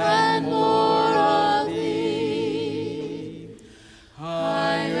and more of thee.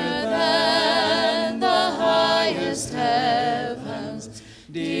 Higher than the highest heavens,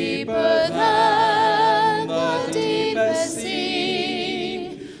 deeper than the deepest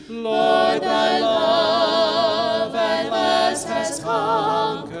sea, Lord, thy love at last has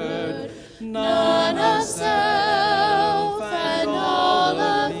conquered none of self and all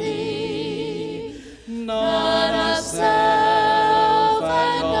of thee, none of self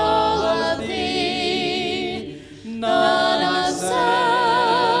and all of thee, none of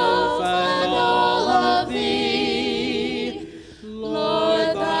self and all of thee,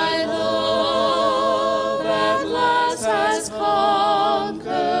 Lord, thy love at last has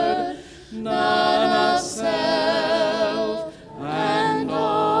conquered none of self and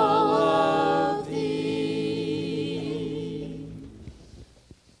all of thee.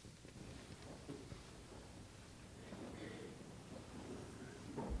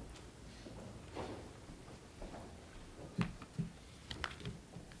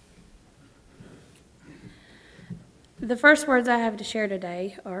 The first words I have to share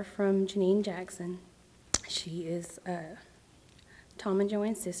today are from Janine Jackson. She is Tom and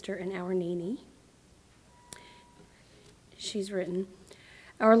Joanne's sister and our Nene. She's written,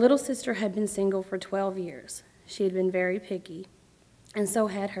 our little sister had been single for 12 years. She had been very picky, and so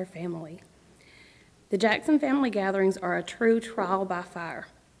had her family. The Jackson family gatherings are a true trial by fire.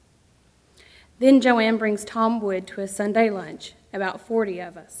 Then Joanne brings Tom Wood to a Sunday lunch, about 40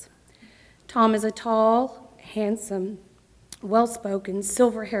 of us. Tom is a tall, handsome, well-spoken,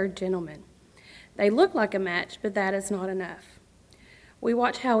 silver-haired gentleman. They look like a match, but that is not enough. We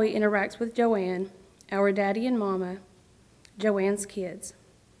watch how he interacts with Joanne, our daddy and mama, Joanne's kids.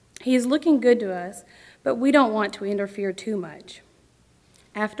 He is looking good to us, but we don't want to interfere too much.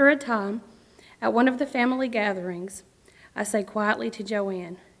 After a time, at one of the family gatherings, I say quietly to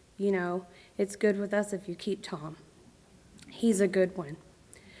Joanne, you know, it's good with us if you keep Tom. He's a good one.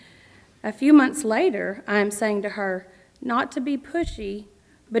 A few months later, I am saying to her, not to be pushy,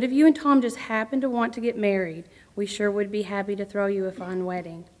 but if you and Tom just happen to want to get married, we sure would be happy to throw you a fine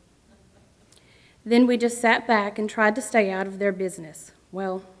wedding. Then we just sat back and tried to stay out of their business.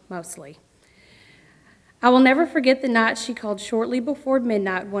 Well, mostly. I will never forget the night she called shortly before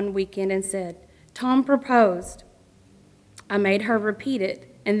midnight one weekend and said, Tom proposed. I made her repeat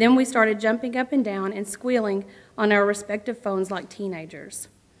it, and then we started jumping up and down and squealing on our respective phones like teenagers.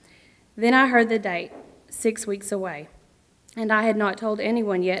 Then I heard the date, 6 weeks away, and I had not told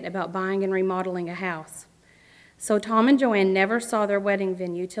anyone yet about buying and remodeling a house. So Tom and Joanne never saw their wedding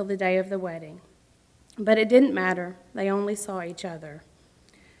venue till the day of the wedding. But it didn't matter. They only saw each other.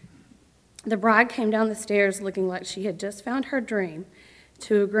 The bride came down the stairs looking like she had just found her dream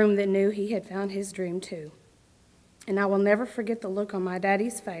to a groom that knew he had found his dream too. And I will never forget the look on my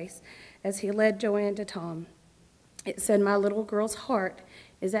daddy's face as he led Joanne to Tom. It said, my little girl's heart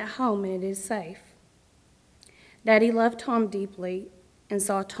is at home and it is safe. Daddy loved Tom deeply and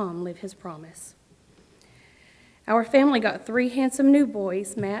saw Tom live his promise. Our family got 3 handsome new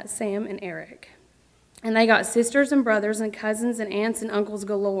boys, Matt, Sam, and Eric. And they got sisters and brothers and cousins and aunts and uncles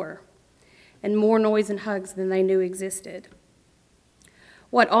galore, and more noise and hugs than they knew existed.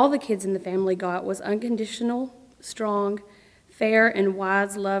 What all the kids in the family got was unconditional, strong, fair, and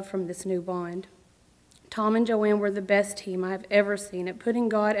wise love from this new bond. Tom and Joanne were the best team I have ever seen at putting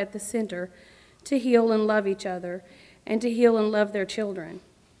God at the center to heal and love each other and to heal and love their children.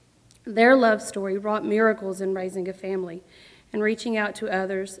 Their love story wrought miracles in raising a family and reaching out to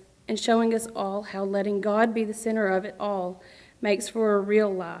others and showing us all how letting God be the center of it all makes for a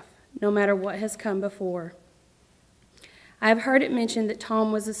real life, no matter what has come before. I have heard it mentioned that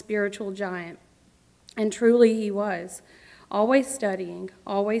Tom was a spiritual giant, and truly he was, always studying,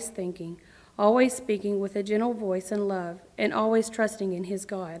 always thinking, always speaking with a gentle voice and love, and always trusting in his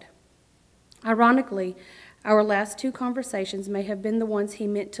God. Ironically, our last 2 conversations may have been the ones he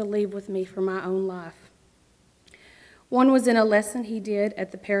meant to leave with me for my own life. One was in a lesson he did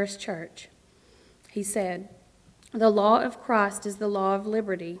at the parish church. He said, the law of Christ is the law of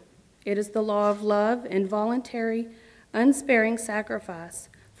liberty. It is the law of love and voluntary, unsparing sacrifice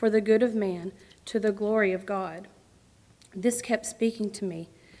for the good of man to the glory of God. This kept speaking to me,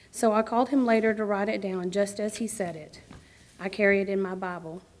 so I called him later to write it down just as he said it. I carry it in my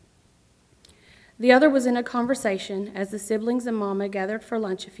Bible. The other was in a conversation as the siblings and Mama gathered for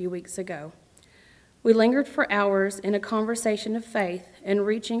lunch a few weeks ago. We lingered for hours in a conversation of faith and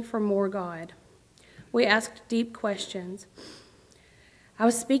reaching for more God. We asked deep questions. I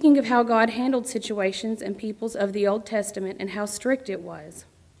was speaking of how God handled situations and peoples of the Old Testament and how strict it was.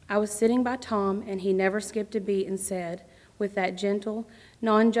 I was sitting by Tom, and he never skipped a beat and said, with that gentle,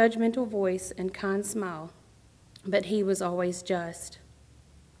 non-judgmental voice and kind smile, but he was always just.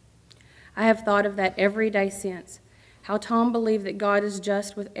 I have thought of that every day since, how Tom believed that God is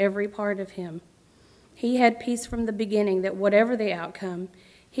just with every part of him. He had peace from the beginning that whatever the outcome,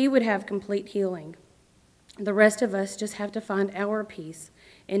 he would have complete healing. The rest of us just have to find our peace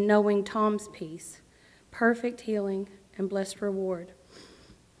in knowing Tom's peace, perfect healing and blessed reward.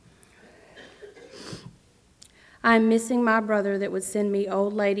 I am missing my brother that would send me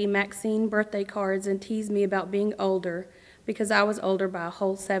old lady Maxine birthday cards and tease me about being older because I was older by a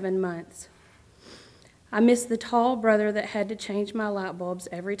whole 7 months. I miss the tall brother that had to change my light bulbs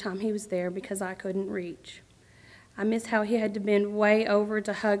every time he was there because I couldn't reach. I miss how he had to bend way over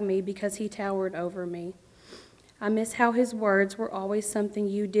to hug me because he towered over me. I miss how his words were always something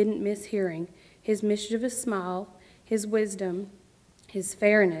you didn't miss hearing, his mischievous smile, his wisdom, his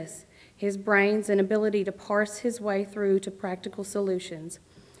fairness, his brains and ability to parse his way through to practical solutions.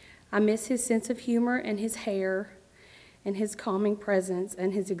 I miss his sense of humor and his hair and his calming presence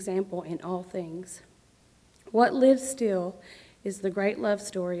and his example in all things. What lives still is the great love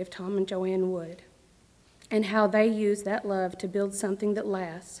story of Tom and Joanne Wood and how they used that love to build something that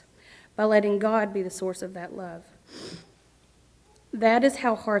lasts by letting God be the source of that love. That is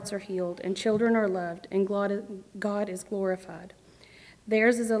how hearts are healed and children are loved and God is glorified.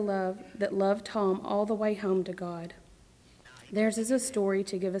 Theirs is a love that loved Tom all the way home to God. Theirs is a story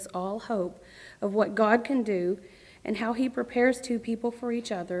to give us all hope of what God can do and how he prepares 2 people for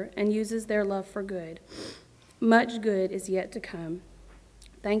each other and uses their love for good. Much good is yet to come.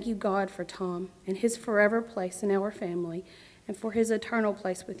 Thank you, God, for Tom and his forever place in our family and for his eternal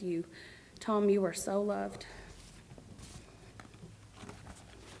place with you. Tom, you are so loved.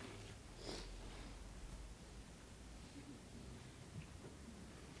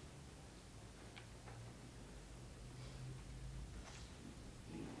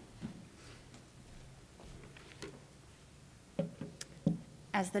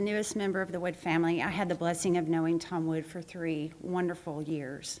 As the newest member of the Wood family, I had the blessing of knowing Tom Wood for 3 wonderful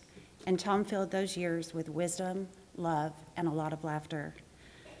years. And Tom filled those years with wisdom, love, and a lot of laughter.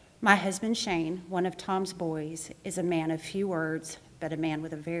 My husband, Shane, one of Tom's boys, is a man of few words, but a man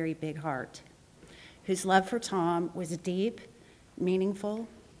with a very big heart, whose love for Tom was deep, meaningful,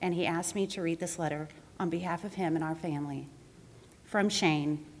 and he asked me to read this letter on behalf of him and our family. From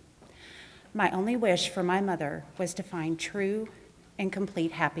Shane, my only wish for my mother was to find true and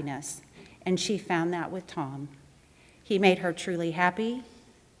complete happiness, and she found that with Tom. He made her truly happy,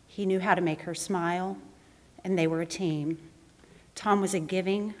 he knew how to make her smile, and they were a team. Tom was a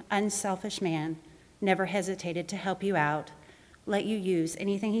giving, unselfish man, never hesitated to help you out, let you use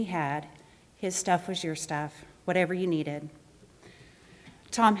anything he had. His stuff was your stuff, whatever you needed.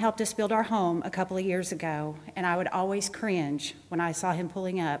 Tom helped us build our home a couple of years ago, and I would always cringe when I saw him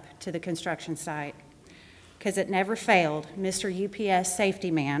pulling up to the construction site, because it never failed. Mr. UPS safety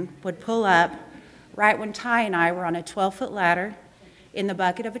man would pull up right when Ty and I were on a 12-foot ladder in the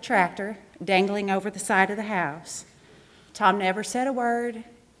bucket of a tractor dangling over the side of the house. Tom never said a word.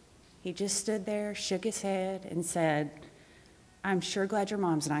 He just stood there, shook his head, and said, "I'm sure glad your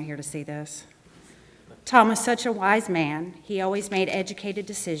mom's not here to see this." Tom was such a wise man. He always made educated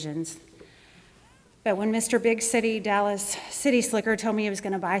decisions. But when Mr. Big City Dallas City Slicker told me he was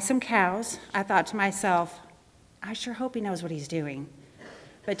going to buy some cows, I thought to myself, I sure hope he knows what he's doing.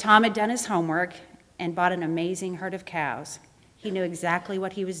 But Tom had done his homework and bought an amazing herd of cows. He knew exactly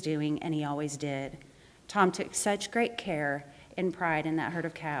what he was doing, and he always did. Tom took such great care and pride in that herd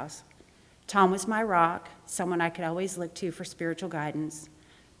of cows. Tom was my rock, someone I could always look to for spiritual guidance.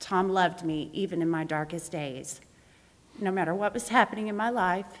 Tom loved me even in my darkest days. No matter what was happening in my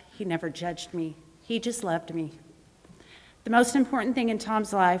life, he never judged me. He just loved me. The most important thing in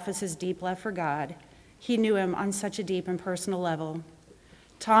Tom's life was his deep love for God. He knew him on such a deep and personal level.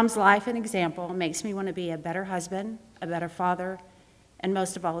 Tom's life and example makes me want to be a better husband, a better father, and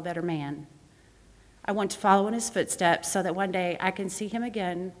most of all, a better man. I want to follow in his footsteps so that one day I can see him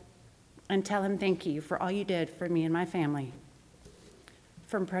again and tell him thank you for all you did for me and my family.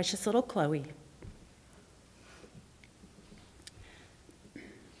 From precious little Chloe.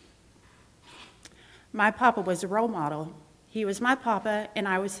 My papa was a role model. He was my papa, and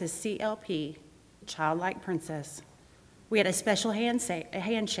I was his CLP, childlike princess. We had a special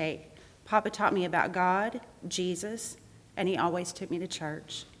handshake. Papa taught me about God, Jesus, and he always took me to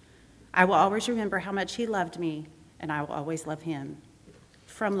church. I will always remember how much he loved me, and I will always love him.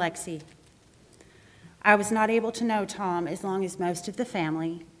 From Lexi. I was not able to know Tom as long as most of the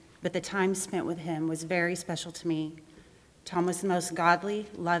family, but the time spent with him was very special to me. Tom was the most godly,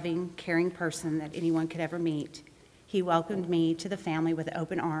 loving, caring person that anyone could ever meet. He welcomed me to the family with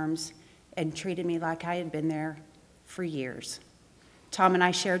open arms and treated me like I had been there for years. Tom and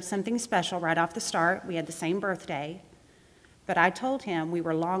I shared something special right off the start. We had the same birthday, but I told him we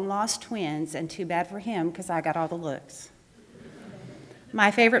were long-lost twins, and too bad for him because I got all the looks.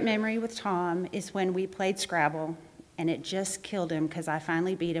 My favorite memory with Tom is when we played Scrabble, and it just killed him because I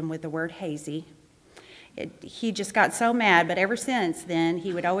finally beat him with the word hazy. He just got so mad, but ever since then,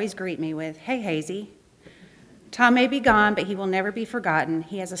 he would always greet me with, "Hey, Hazy." Tom may be gone, but he will never be forgotten.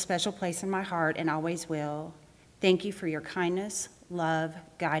 He has a special place in my heart and always will. Thank you for your kindness, love,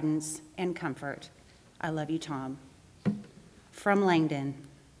 guidance, and comfort. I love you, Tom. From Langdon.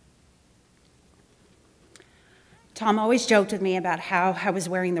 Tom always joked with me about how I was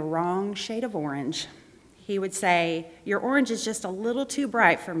wearing the wrong shade of orange. He would say, "Your orange is just a little too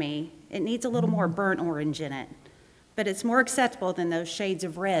bright for me. It needs a little more burnt orange in it, but it's more acceptable than those shades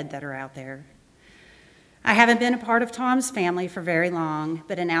of red that are out there." I haven't been a part of Tom's family for very long,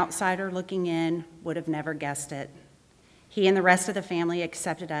 but an outsider looking in would have never guessed it. He and the rest of the family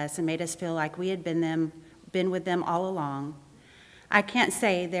accepted us and made us feel like we had been with them all along. I can't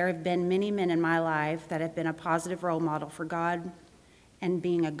say there have been many men in my life that have been a positive role model for God and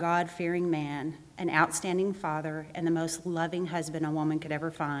being a God-fearing man, an outstanding father, and the most loving husband a woman could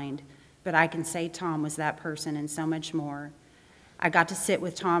ever find. But I can say Tom was that person and so much more. I got to sit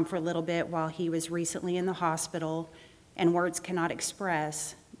with Tom for a little bit while he was recently in the hospital, and words cannot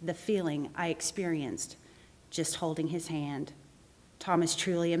express the feeling I experienced just holding his hand. Tom is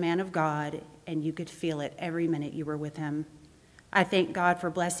truly a man of God, and you could feel it every minute you were with him. I thank God for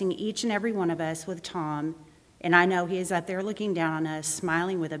blessing each and every one of us with Tom, and I know he is up there looking down on us,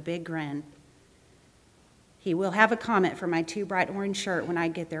 smiling with a big grin. He will have a comment for my too bright orange shirt when I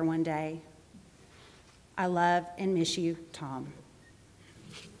get there one day. I love and miss you, Tom.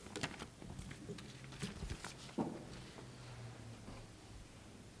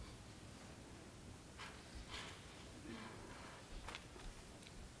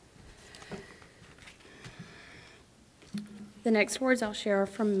 The next words I'll share are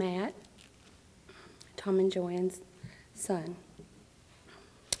from Matt, Tom and Joanne's son.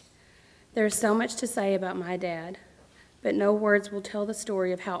 There's so much to say about my dad, but no words will tell the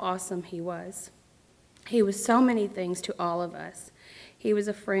story of how awesome he was. He was so many things to all of us. He was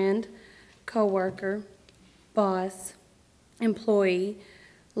a friend, co-worker, boss, employee,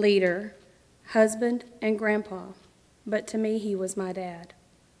 leader, husband, and grandpa. But to me, he was my dad.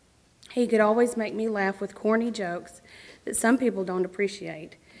 He could always make me laugh with corny jokes that some people don't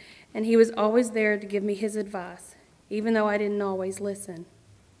appreciate, and he was always there to give me his advice, even though I didn't always listen.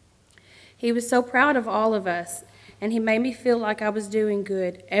 He was so proud of all of us, and he made me feel like I was doing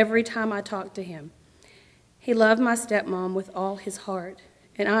good every time I talked to him. He loved my stepmom with all his heart,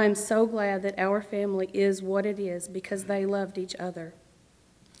 and I am so glad that our family is what it is because they loved each other.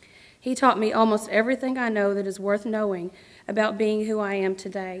 He taught me almost everything I know that is worth knowing about being who I am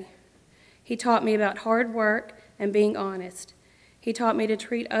today. He taught me about hard work and being honest. He taught me to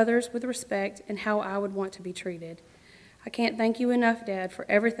treat others with respect and how I would want to be treated. I can't thank you enough, Dad, for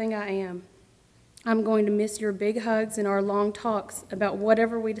everything I am. I'm going to miss your big hugs and our long talks about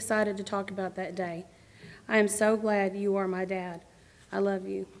whatever we decided to talk about that day. I am so glad you are my dad. I love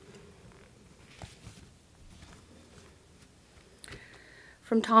you.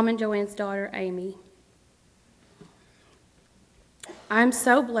 From Tom and Joanne's daughter, Amy. I'm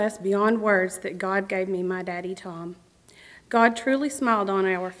so blessed beyond words that God gave me my daddy, Tom. God truly smiled on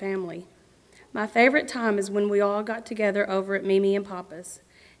our family. My favorite time is when we all got together over at Mimi and Papa's.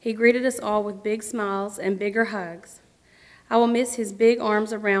 He greeted us all with big smiles and bigger hugs. I will miss his big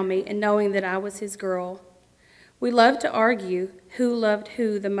arms around me and knowing that I was his girl. We loved to argue who loved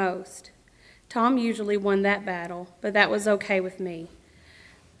who the most. Tom usually won that battle, but that was okay with me.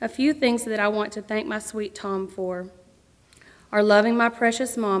 A few things that I want to thank my sweet Tom for are loving my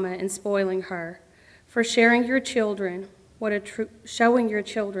precious mama and spoiling her, for showing your children what a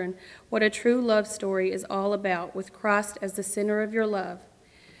true love story is all about, with Christ as the center of your love,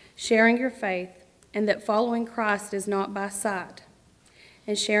 sharing your faith, and that following Christ is not by sight,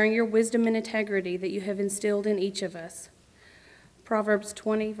 and sharing your wisdom and integrity that you have instilled in each of us. Proverbs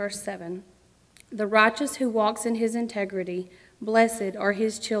 20, verse 7. The righteous who walks in his integrity, blessed are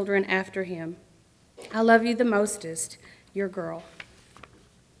his children after him. I love you the mostest, your girl.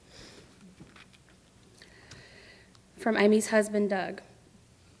 From Amy's husband, Doug.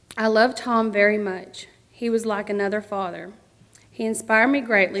 I love Tom very much. He was like another father. He inspired me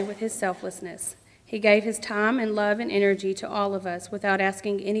greatly with his selflessness. He gave his time and love and energy to all of us without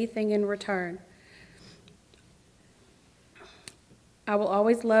asking anything in return. I will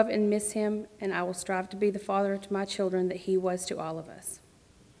always love and miss him, and I will strive to be the father to my children that he was to all of us.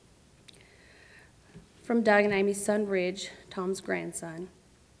 From Doug and Amy's son, Ridge, Tom's grandson.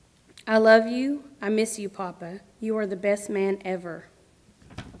 I love you. I miss you, Papa. You are the best man ever.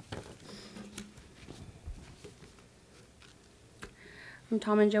 From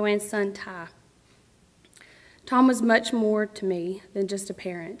Tom and Joanne's son, Ty. Tom was much more to me than just a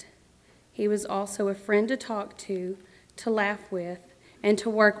parent. He was also a friend to talk to laugh with, and to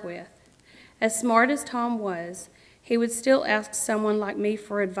work with. As smart as Tom was, he would still ask someone like me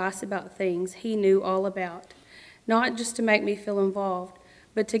for advice about things he knew all about, not just to make me feel involved,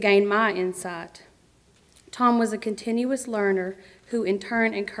 but to gain my insight. Tom was a continuous learner who in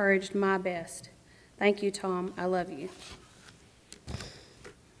turn encouraged my best. Thank you, Tom. I love you.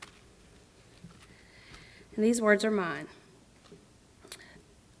 And these words are mine.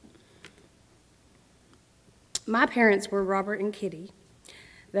 My parents were Robert and Kitty.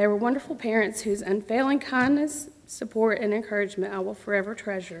 They were wonderful parents whose unfailing kindness, support, and encouragement I will forever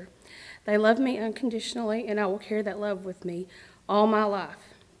treasure. They loved me unconditionally, and I will carry that love with me all my life.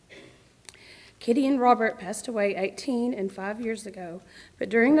 Kitty and Robert passed away 18 and 5 years ago, but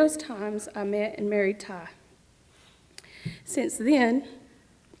during those times I met and married Ty. Since then,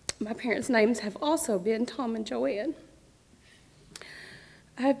 my parents' names have also been Tom and Joanne.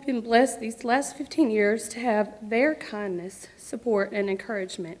 I have been blessed these last 15 years to have their kindness, support, and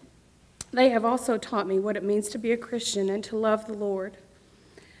encouragement. They have also taught me what it means to be a Christian and to love the Lord.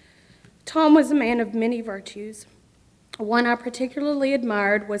 Tom was a man of many virtues. One I particularly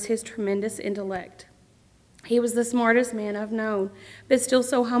admired was his tremendous intellect. He was the smartest man I've known, but still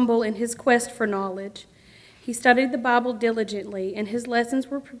so humble in his quest for knowledge. He studied the Bible diligently, and his lessons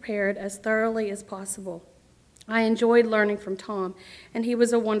were prepared as thoroughly as possible. I enjoyed learning from Tom, and he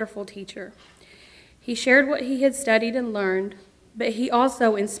was a wonderful teacher. He shared what he had studied and learned, but he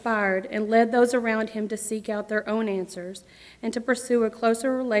also inspired and led those around him to seek out their own answers and to pursue a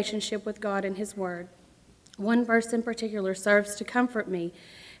closer relationship with God and his Word. One verse in particular serves to comfort me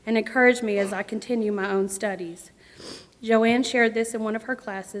and encourage me as I continue my own studies. Joanne shared this in one of her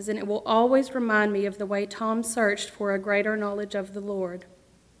classes, and it will always remind me of the way Tom searched for a greater knowledge of the Lord.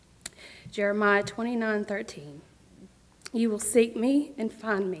 Jeremiah 29:13. You will seek me and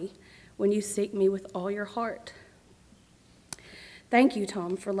find me when you seek me with all your heart. Thank you,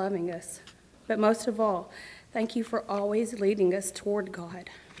 Tom, for loving us. But most of all, thank you for always leading us toward God.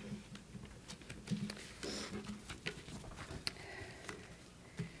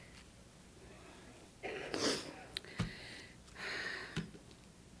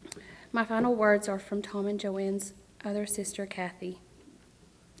 My final words are from Tom and Joanne's other sister, Kathy.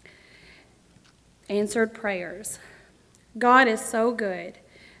 Answered prayers. God is so good.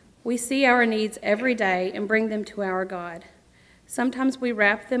 We see our needs every day and bring them to our God. Sometimes we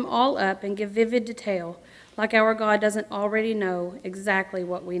wrap them all up and give vivid detail, like our God doesn't already know exactly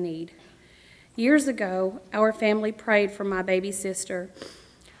what we need. Years ago, our family prayed for my baby sister.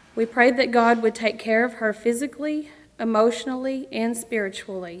 We prayed that God would take care of her physically, emotionally, and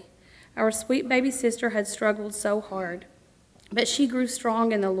spiritually. Our sweet baby sister had struggled so hard, but she grew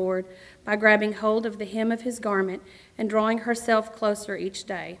strong in the Lord by grabbing hold of the hem of his garment and drawing herself closer each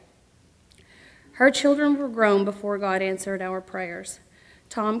day. Her children were grown before God answered our prayers.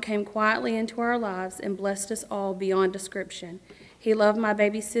 Tom came quietly into our lives and blessed us all beyond description. He loved my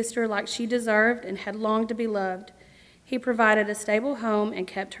baby sister like she deserved and had longed to be loved. He provided a stable home and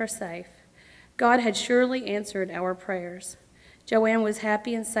kept her safe. God had surely answered our prayers. Joanne was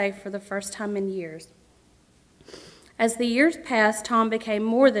happy and safe for the first time in years. As the years passed, Tom became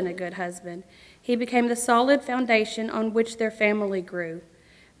more than a good husband. He became the solid foundation on which their family grew.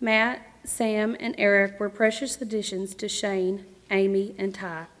 Matt, Sam, and Eric were precious additions to Shane, Amy, and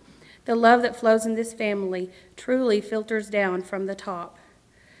Ty. The love that flows in this family truly filters down from the top.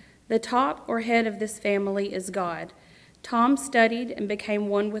 The top or head of this family is God. Tom studied and became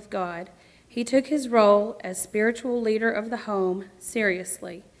one with God. He took his role as spiritual leader of the home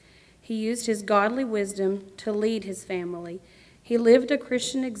seriously. He used his godly wisdom to lead his family. He lived a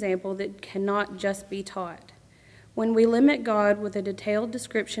Christian example that cannot just be taught. When we limit God with a detailed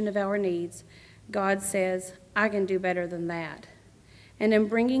description of our needs, God says, I can do better than that. And in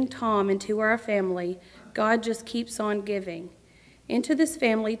bringing Tom into our family, God just keeps on giving. Into this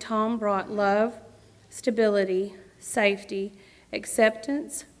family, Tom brought love, stability, safety,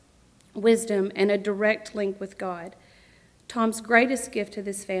 acceptance, wisdom, and a direct link with God. Tom's greatest gift to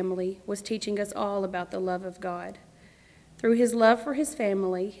this family was teaching us all about the love of God. Through his love for his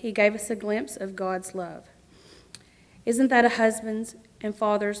family, he gave us a glimpse of God's love. Isn't that a husband's and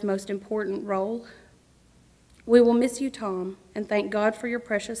father's most important role? We will miss you, Tom, and thank God for your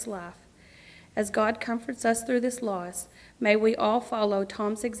precious life. As God comforts us through this loss, may we all follow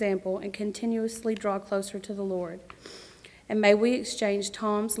Tom's example and continuously draw closer to the Lord. And may we exchange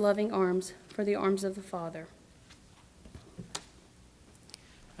Tom's loving arms for the arms of the Father.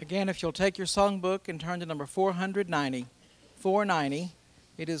 Again, if you'll take your songbook and turn to number 490, 490,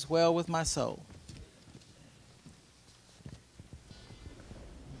 It Is Well With My Soul.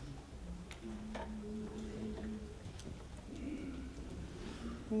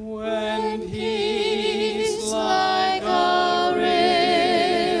 When peace like a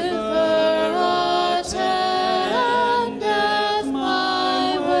river attendeth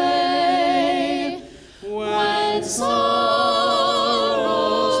my way, when sorrows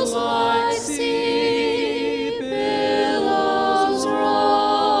like sea billows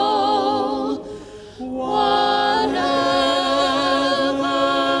roll, whatever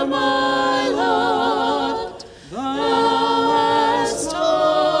my lot thou hast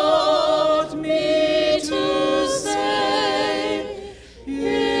taught me.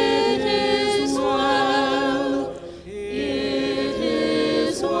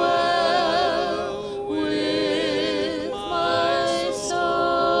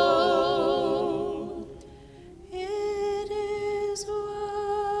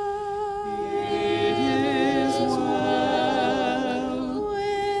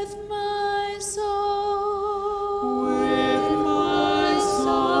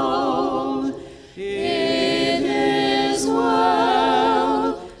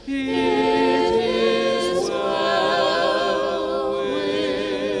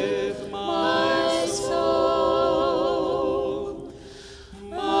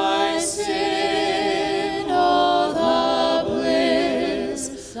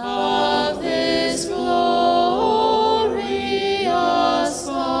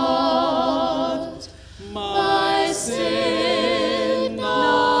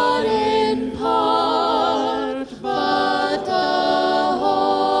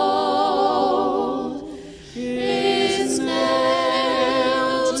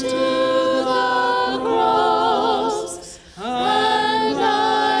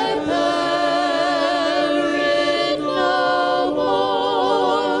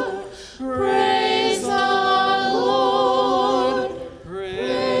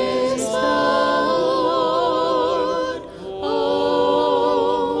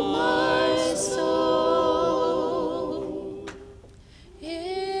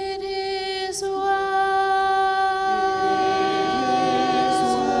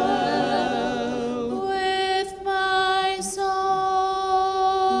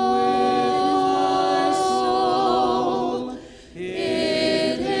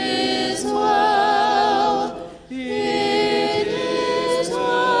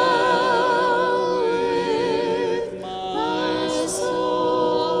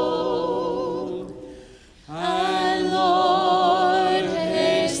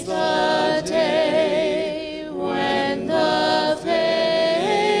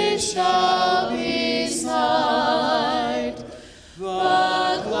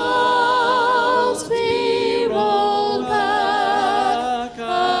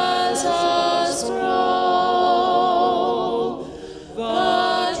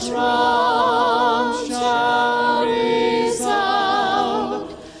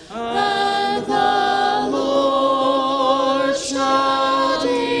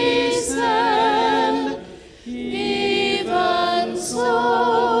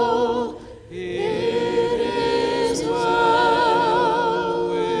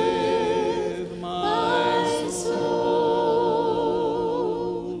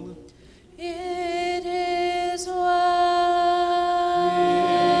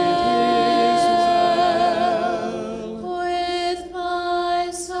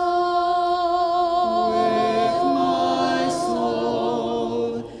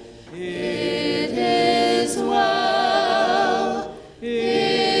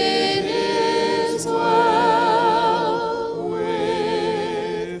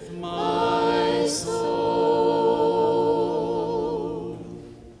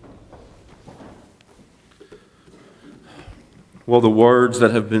 Well, the words that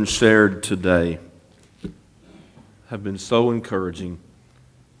have been shared today have been so encouraging,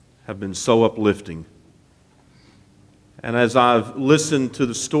 have been so uplifting. And as I've listened to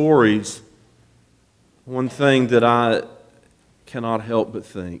the stories, one thing that I cannot help but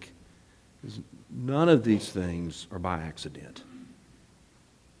think is none of these things are by accident.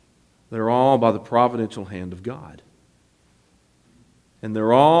 They're all by the providential hand of God. And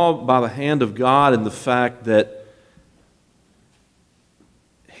they're all by the hand of God in the fact that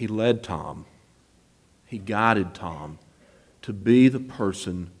He led Tom, He guided Tom to be the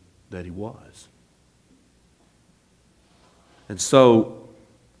person that he was. And so,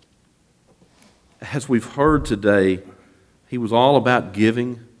 as we've heard today, he was all about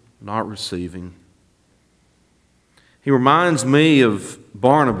giving, not receiving. He reminds me of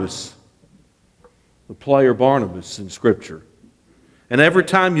Barnabas, the player Barnabas in Scripture. And every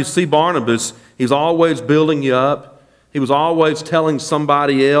time you see Barnabas, he's always building you up. He was always telling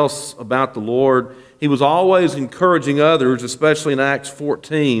somebody else about the Lord. He was always encouraging others, especially in Acts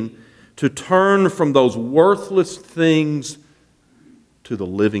 14, to turn from those worthless things to the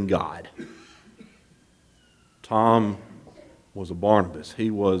living God. Tom was a Barnabas.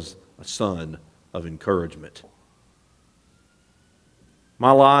 He was a son of encouragement.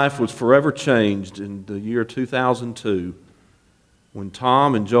 My life was forever changed in the year 2002 when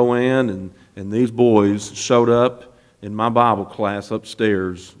Tom and Joanne and these boys showed up in my Bible class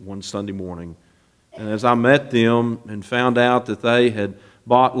upstairs one Sunday morning. And as I met them and found out that they had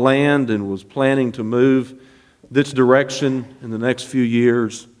bought land and was planning to move this direction in the next few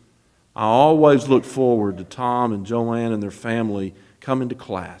years, I always looked forward to Tom and Joanne and their family coming to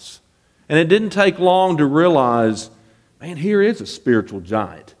class. And it didn't take long to realize, man, here is a spiritual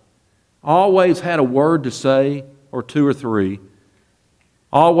giant. Always had a word to say, or two or three.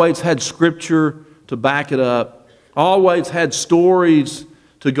 Always had Scripture to back it up. Always had stories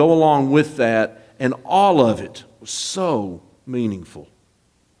to go along with that. And all of it was so meaningful.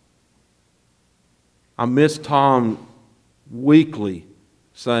 I miss Tom weekly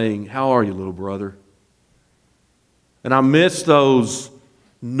saying, "How are you, little brother?" And I miss those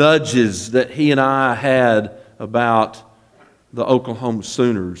nudges that he and I had about the Oklahoma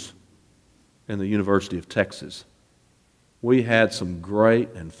Sooners and the University of Texas. We had some great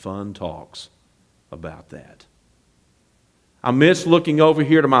and fun talks about that. I miss looking over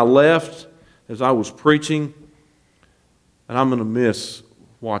here to my left as I was preaching, and I'm going to miss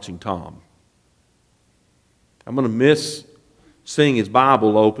watching Tom. I'm going to miss seeing his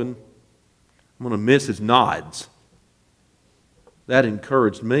Bible open. I'm going to miss his nods. That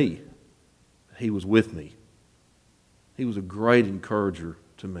encouraged me. He was with me. He was a great encourager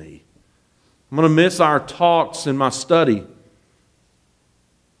to me. I'm going to miss our talks in my study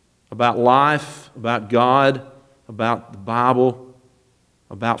about life, about God, about the Bible,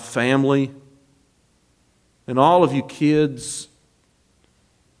 about family. And all of you kids,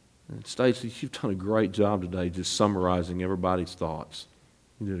 and Stacy, you've done a great job today just summarizing everybody's thoughts.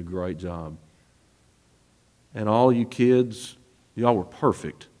 You did a great job. And all you kids, y'all were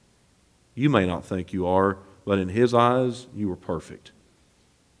perfect. You may not think you are, but in His eyes, you were perfect.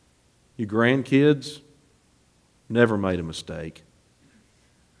 You grandkids never made a mistake.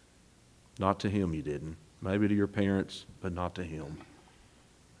 Not to Him you didn't. Maybe to your parents, but not to Him.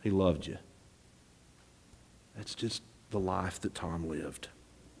 He loved you. That's just the life that Tom lived.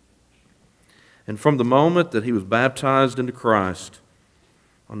 And from the moment that he was baptized into Christ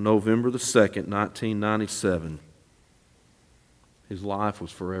on November the 2nd, 1997, his life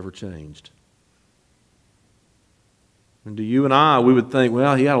was forever changed. And to you and I, we would think,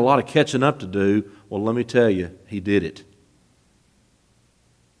 well, he had a lot of catching up to do. Well, let me tell you, he did it.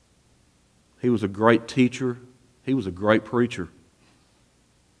 He was a great teacher. He was a great preacher.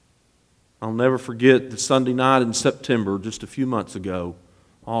 I'll never forget the Sunday night in September, just a few months ago.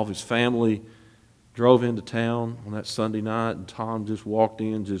 All of his family drove into town on that Sunday night, and Tom just walked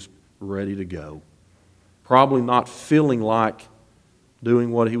in just ready to go. Probably not feeling like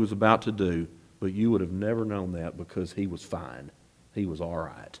doing what he was about to do, but you would have never known that because he was fine. He was all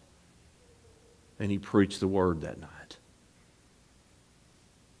right. And he preached the Word that night.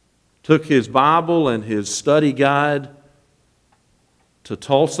 Took his Bible and his study guide to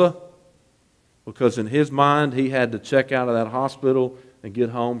Tulsa because in his mind he had to check out of that hospital and get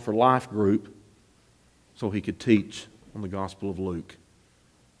home for life group so he could teach on the Gospel of Luke.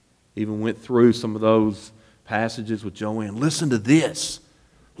 Even went through some of those passages with Joanne. Listen to this.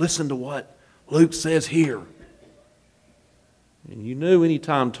 Listen to what Luke says here. And you knew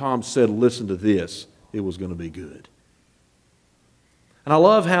anytime Tom said, listen to this, it was going to be good. And I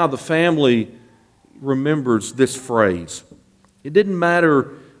love how the family remembers this phrase. It didn't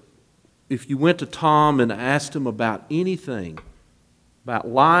matter if you went to Tom and asked him about anything, about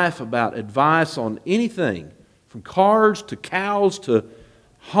life, about advice on anything, from cars to cows to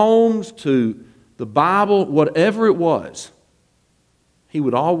homes to the Bible, whatever it was, he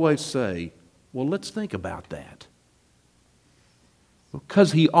would always say, well, let's think about that.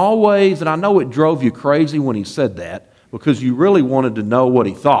 Because he always, and I know it drove you crazy when he said that, because you really wanted to know what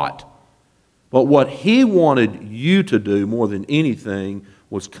he thought. But what he wanted you to do more than anything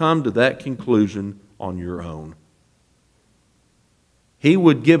was come to that conclusion on your own. He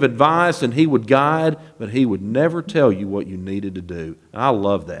would give advice and he would guide, but he would never tell you what you needed to do. And I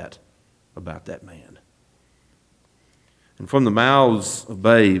love that about that man. And from the mouths of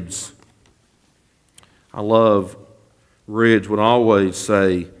babes, I love Ridge would always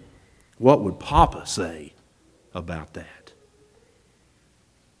say, what would Papa say about that?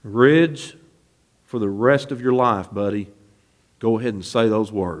 Ridge, for the rest of your life, buddy, go ahead and say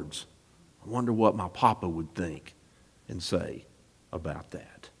those words. I wonder what my Papa would think and say about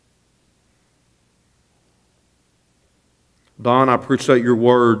that. Don, I appreciate your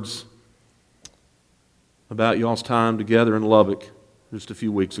words about y'all's time together in Lubbock just a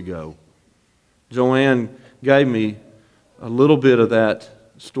few weeks ago. Joanne gave me a little bit of that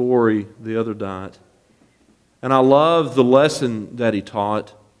story the other night. And I love the lesson that he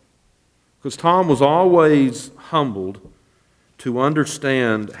taught, because Tom was always humbled to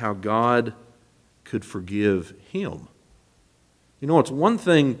understand how God could forgive him. You know, it's one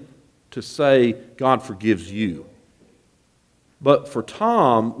thing to say God forgives you. But for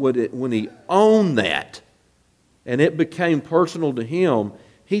Tom, when he owned that and it became personal to him,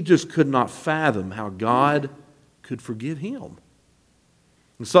 he just could not fathom how God could forgive him.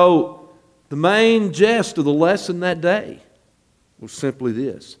 And so the main gist of the lesson that day was simply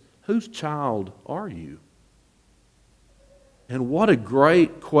this: whose child are you? And what a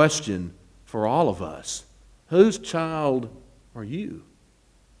great question for all of us. Whose child are you?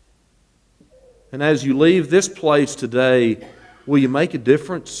 And as you leave this place today, will you make a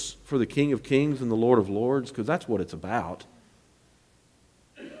difference for the King of Kings and the Lord of Lords? Because that's what it's about.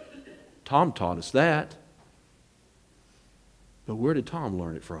 Tom taught us that. But where did Tom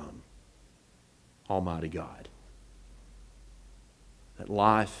learn it from? Almighty God. That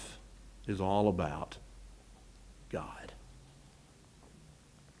life is all about God.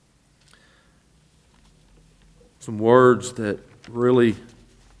 Some words that really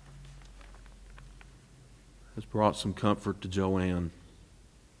has brought some comfort to Joanne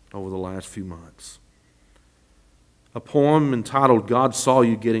over the last few months. A poem entitled God Saw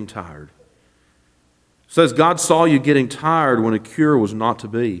You Getting Tired. It says, God saw you getting tired when a cure was not to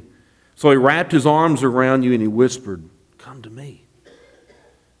be. So he wrapped his arms around you and he whispered, come to me.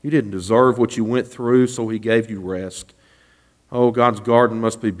 You didn't deserve what you went through, so he gave you rest. Oh, God's garden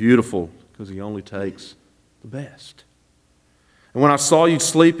must be beautiful because he only takes the best. And when I saw you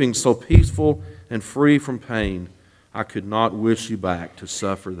sleeping so peaceful and free from pain, I could not wish you back to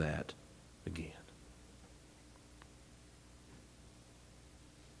suffer that again.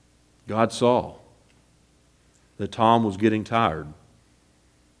 God saw that Tom was getting tired,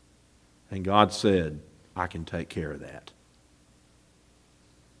 and God said, I can take care of that.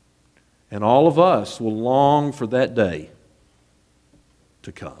 And all of us will long for that day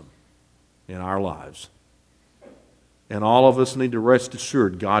to come in our lives. And all of us need to rest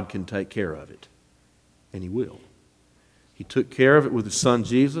assured God can take care of it. And he will. He took care of it with his son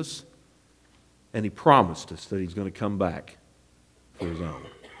Jesus, and he promised us that he's going to come back for his own.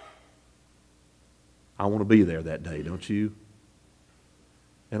 I want to be there that day, don't you?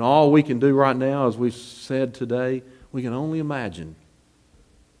 And all we can do right now, as we've said today, we can only imagine.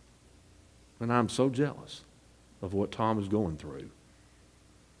 And I'm so jealous of what Tom is going through.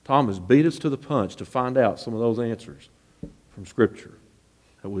 Tom has beat us to the punch to find out some of those answers from Scripture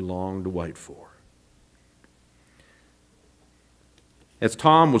that we long to wait for. As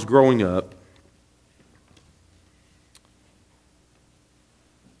Tom was growing up,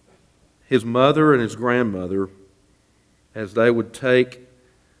 his mother and his grandmother, as they would take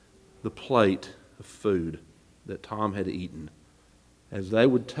the plate of food that Tom had eaten, as they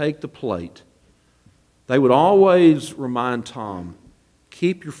would take the plate, they would always remind Tom,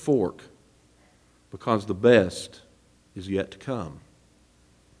 keep your fork because the best is yet to come.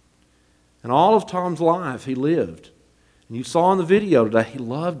 And all of Tom's life he lived. And you saw in the video today, he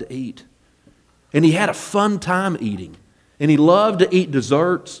loved to eat. And he had a fun time eating. And he loved to eat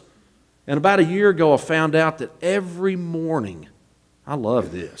desserts. And about a year ago, I found out that every morning, I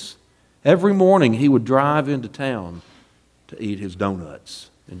love this, every morning he would drive into town to eat his donuts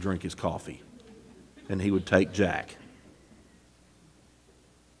and drink his coffee. And he would take Jack.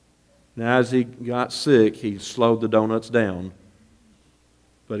 Now, as he got sick, he slowed the donuts down,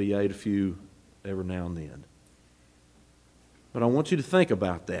 but he ate a few every now and then. But I want you to think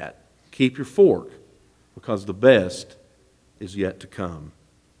about that. Keep your fork, because the best is yet to come.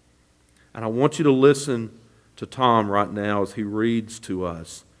 And I want you to listen to Tom right now as he reads to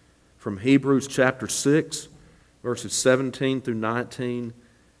us from Hebrews chapter 6, verses 17 through 19,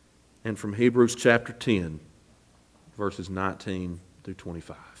 and from Hebrews chapter 10, verses 19 through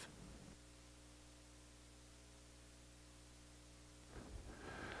 25.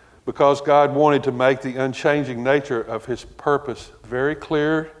 Because God wanted to make the unchanging nature of His purpose very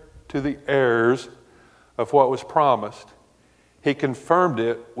clear to the heirs of what was promised, He confirmed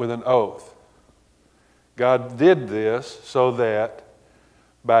it with an oath. God did this so that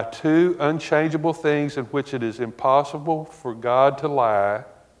by two unchangeable things in which it is impossible for God to lie,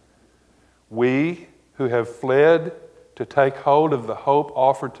 we who have fled to take hold of the hope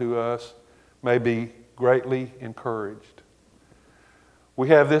offered to us may be greatly encouraged. We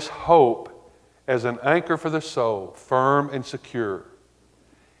have this hope as an anchor for the soul, firm and secure.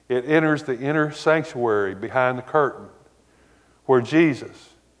 It enters the inner sanctuary behind the curtain, where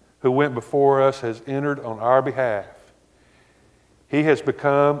Jesus, who went before us, has entered on our behalf. He has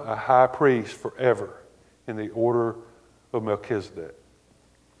become a high priest forever in the order of Melchizedek.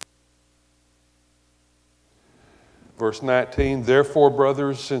 Verse 19, therefore,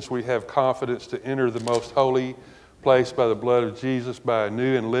 brothers, since we have confidence to enter the most holy place by the blood of Jesus, by a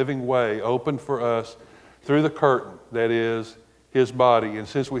new and living way opened for us through the curtain, that is, His body, and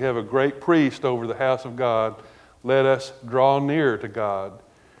since we have a great priest over the house of God, let us draw near to God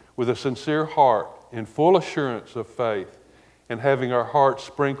with a sincere heart, in full assurance of faith, and having our hearts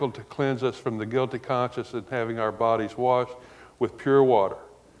sprinkled to cleanse us from the guilty conscience, and having our bodies washed with pure water.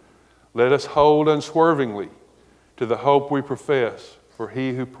 Let us hold unswervingly to the hope we profess, for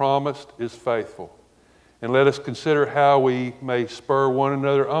He who promised is faithful. And let us consider how we may spur one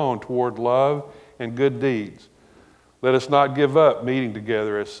another on toward love and good deeds. Let us not give up meeting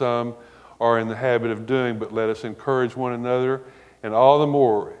together as some are in the habit of doing, but let us encourage one another, and all the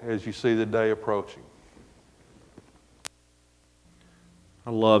more as you see the day approaching. I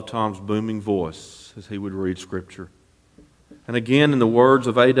love Tom's booming voice as he would read Scripture. And again, in the words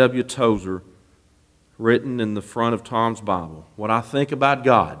of A.W. Tozer, written in the front of Tom's Bible, what I think about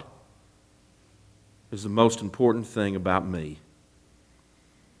God is the most important thing about me.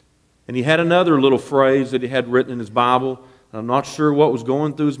 And he had another little phrase that he had written in his Bible. I'm not sure what was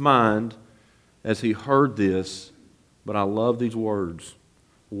going through his mind as he heard this, but I love these words.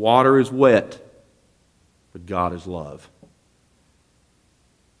 Water is wet, but God is love.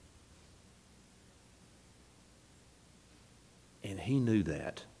 And he knew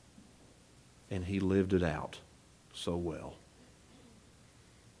that, and he lived it out so well.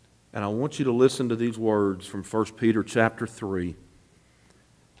 And I want you to listen to these words from 1 Peter chapter 3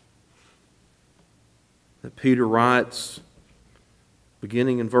 that Peter writes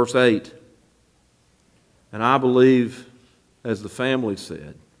beginning in verse 8. And I believe, as the family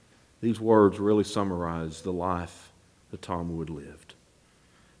said, these words really summarize the life that Tom Wood lived.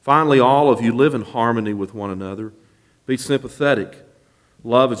 Finally, all of you live in harmony with one another. Be sympathetic.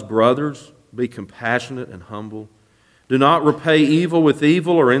 Love as brothers. Be compassionate and humble. Do not repay evil with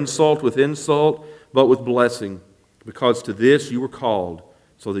evil or insult with insult, but with blessing, because to this you were called,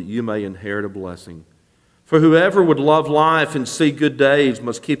 so that you may inherit a blessing. For whoever would love life and see good days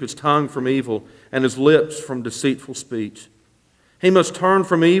must keep his tongue from evil and his lips from deceitful speech. He must turn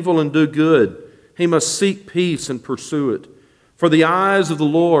from evil and do good. He must seek peace and pursue it. For the eyes of the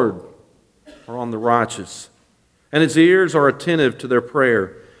Lord are on the righteous, and His ears are attentive to their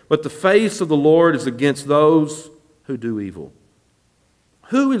prayer. But the face of the Lord is against those who do evil.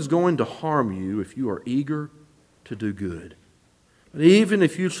 Who is going to harm you if you are eager to do good? But even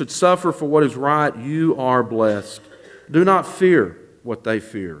if you should suffer for what is right, you are blessed. Do not fear what they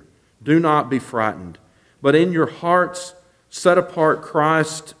fear. Do not be frightened. But in your hearts, set apart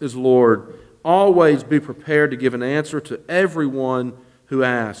Christ as Lord. Always be prepared to give an answer to everyone who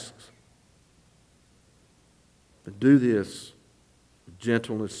asks. But do this with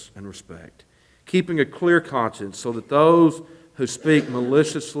gentleness and respect, keeping a clear conscience, so that those who speak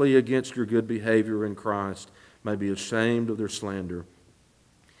maliciously against your good behavior in Christ may be ashamed of their slander.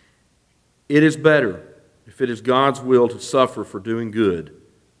 It is better, if it is God's will, to suffer for doing good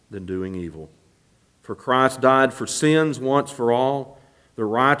than doing evil. For Christ died for sins once for all, the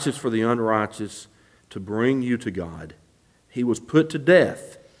righteous for the unrighteous, to bring you to God. He was put to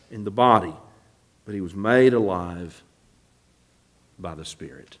death in the body, but He was made alive by the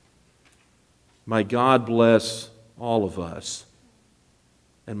Spirit. May God bless all of us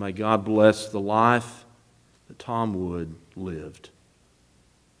And may God bless the life that Tom Wood lived.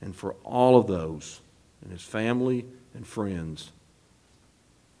 And for all of those and his family and friends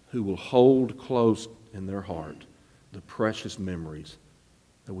who will hold close in their heart the precious memories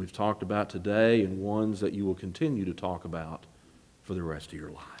that we've talked about today and ones that you will continue to talk about for the rest of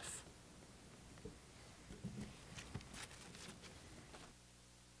your life.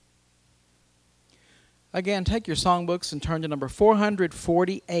 Again, take your songbooks and turn to number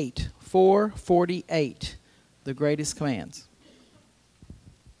 448. 448, The Greatest Commands.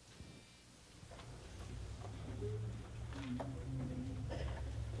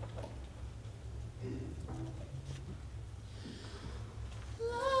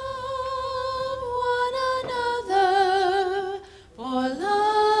 For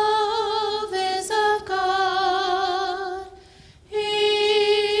love is of God.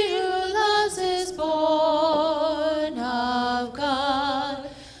 He who loves is born of God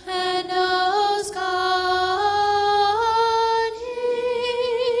and knows God.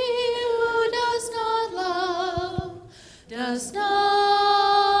 He who does not love does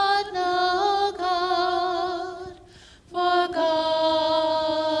not know God, for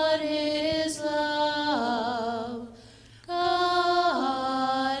God is love.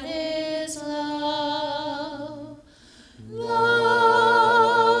 God is love. Love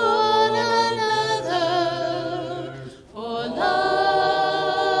one another, for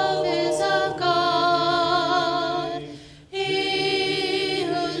love is of God. He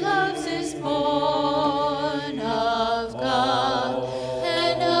who loves is born of God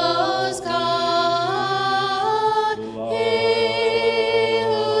and knows God. He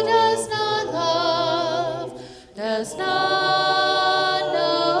who does not love does not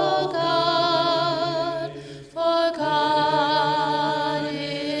know God, for God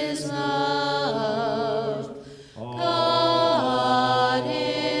is love. God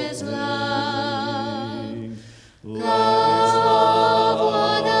is love. Love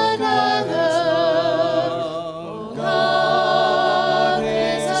one another. God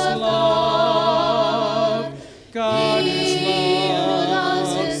is of God. God He who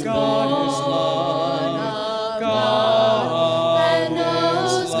loves is born of God and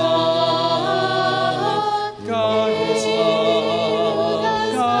knows God. God is love.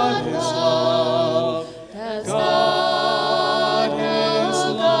 God is love. Does not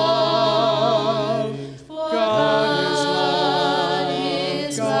know God. For God is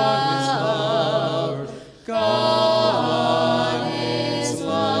love. God is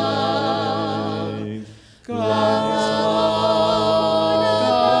love.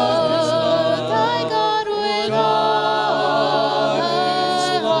 Love thy God with all thy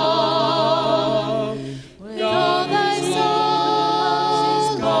heart, with all thy soul,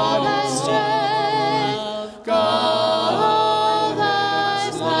 all thy strength, all thy might.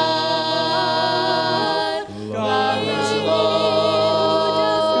 Love the Lord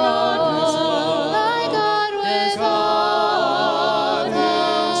thy God with all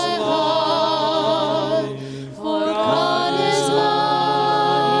thy heart. For God is love,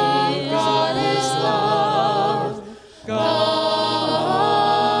 God is love, God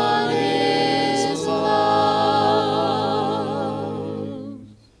is love.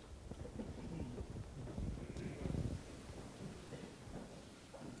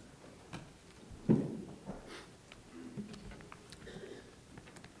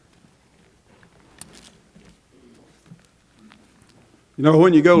 You know,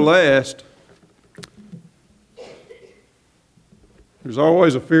 when you go last, there's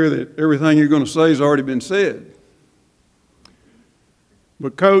always a fear that everything you're going to say has already been said.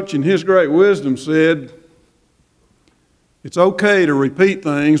 But Coach, in his great wisdom, said, it's okay to repeat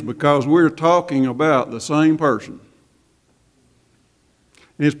things because we're talking about the same person.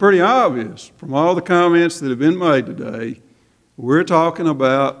 And it's pretty obvious from all the comments that have been made today, we're talking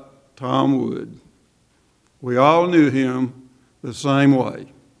about Tom Wood. We all knew him the same way.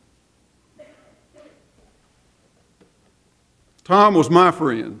 Tom was my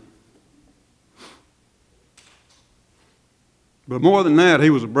friend. But more than that, he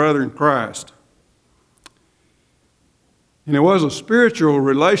was a brother in Christ. And it was a spiritual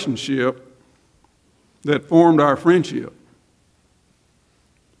relationship that formed our friendship.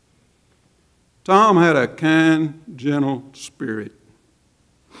 Tom had a kind, gentle spirit.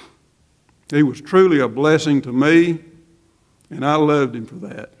 He was truly a blessing to me, and I loved him for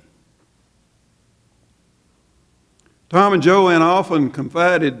that. Tom and Joanne often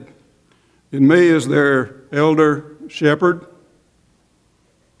confided in me as their elder shepherd.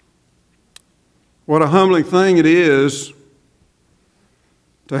 What a humbling thing it is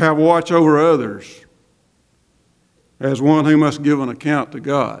to have watch over others as one who must give an account to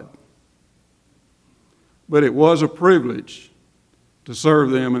God. But it was a privilege to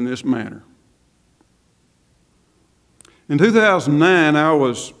serve them in this manner. In 2009, I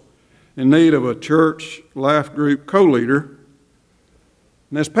was in need of a church life group co-leader.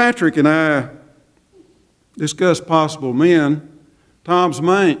 And as Patrick and I discussed possible men, Tom's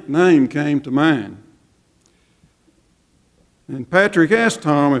name came to mind. And Patrick asked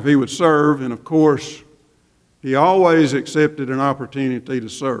Tom if he would serve, and of course, he always accepted an opportunity to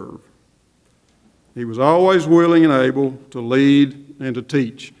serve. He was always willing and able to lead and to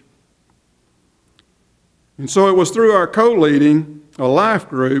teach. And so it was through our co-leading a life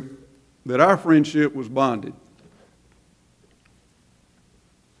group that our friendship was bonded.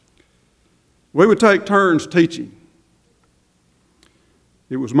 We would take turns teaching.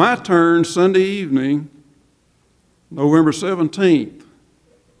 It was my turn Sunday evening, November 17th,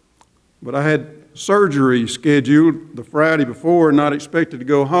 but I had surgery scheduled the Friday before and not expected to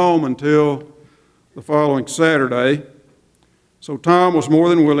go home until the following Saturday, so Tom was more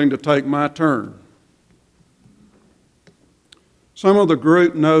than willing to take my turn. Some of the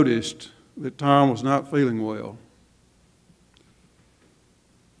group noticed that Tom was not feeling well.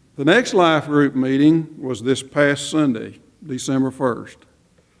 The next life group meeting was this past Sunday, December 1st.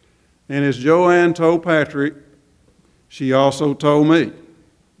 And as Joanne told Patrick, she also told me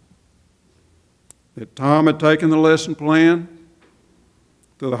that Tom had taken the lesson plan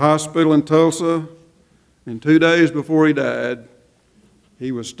to the hospital in Tulsa, and 2 days before he died,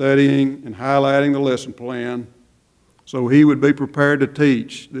 he was studying and highlighting the lesson plan so he would be prepared to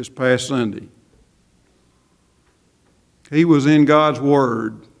teach this past Sunday. He was in God's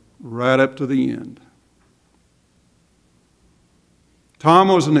Word right up to the end. Tom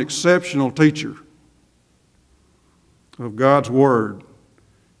was an exceptional teacher of God's Word.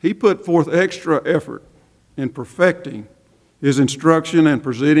 He put forth extra effort in perfecting his instruction and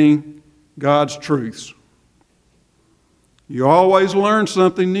presenting God's truths. You always learn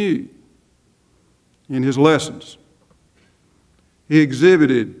something new in his lessons. He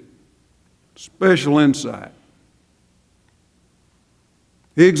exhibited special insight.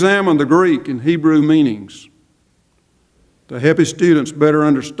 He examined the Greek and Hebrew meanings to help his students better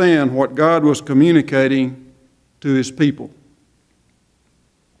understand what God was communicating to his people.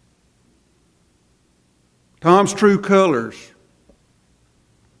 Tom's true colors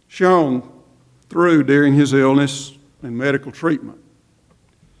shone through during his illness and medical treatment.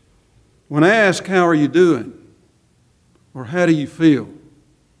 When asked, "How are you doing?" or "How do you feel?"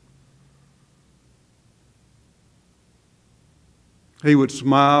 he would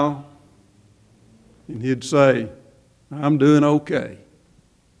smile and he'd say, "I'm doing okay.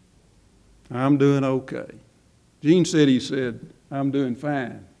 I'm doing okay." Gene said he said, "I'm doing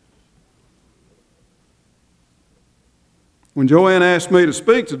fine." When Joanne asked me to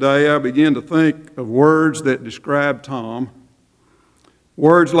speak today, I began to think of words that describe Tom.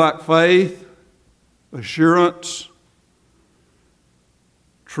 Words like faith, assurance,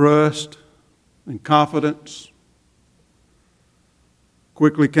 trust, and confidence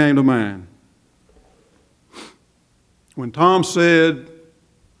quickly came to mind. When Tom said,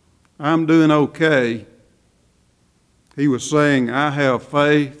 "I'm doing okay," he was saying, I have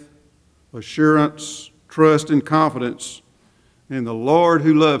faith, assurance, trust, and confidence in the Lord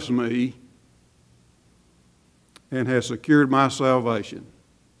who loves me and has secured my salvation.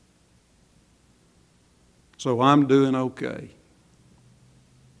 So I'm doing okay.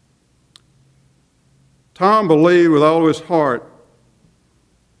 Tom believed with all his heart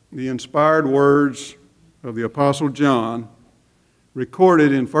the inspired words of the Apostle John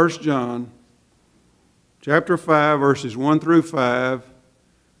recorded in 1 John chapter 5, verses 1 through 5,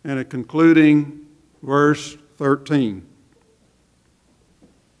 and a concluding verse 13.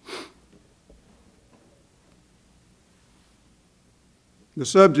 The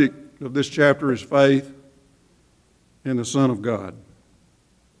subject of this chapter is faith in the Son of God.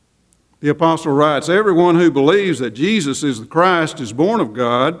 The apostle writes, "Everyone who believes that Jesus is the Christ is born of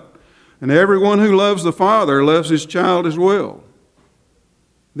God, and everyone who loves the Father loves his child as well.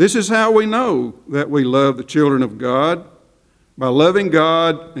 This is how we know that we love the children of God, by loving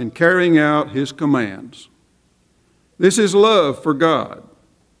God and carrying out his commands. This is love for God,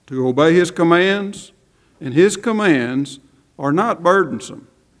 to obey his commands, and his commands are not burdensome.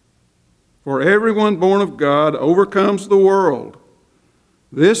 For everyone born of God overcomes the world.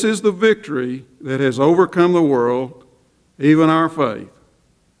 This is the victory that has overcome the world, even our faith.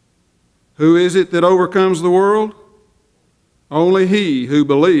 Who is it that overcomes the world? Only he who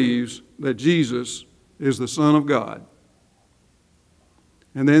believes that Jesus is the Son of God."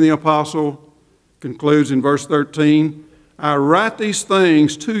 And then the apostle concludes in verse 13, I write these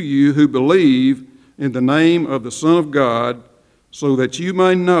things to you who believe in the name of the Son of God, so that you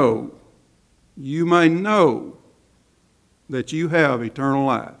may know that you have eternal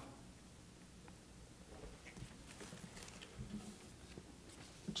life.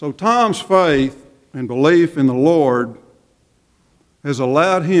 So Tom's faith and belief in the Lord has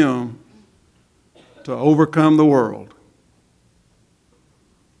allowed him to overcome the world,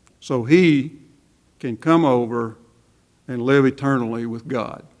 so he can come over and live eternally with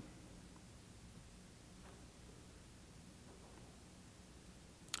God.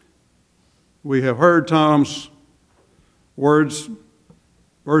 We have heard Tom's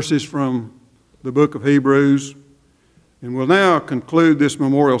verses from the book of Hebrews, and we'll now conclude this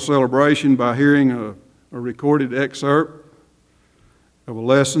memorial celebration by hearing a recorded excerpt of a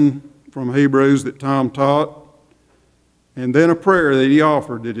lesson from Hebrews that Tom taught, and then a prayer that he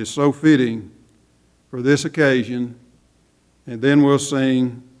offered that is so fitting for this occasion, and then we'll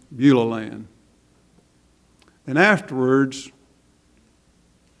sing Beulah Land. And afterwards,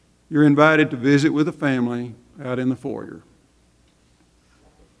 you're invited to visit with the family out in the foyer.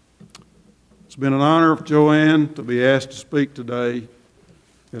 It's been an honor for Joanne to be asked to speak today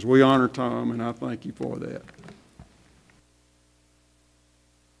as we honor Tom, and I thank you for that.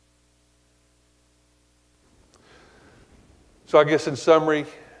 So I guess in summary,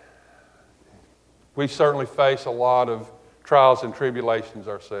 we certainly face a lot of trials and tribulations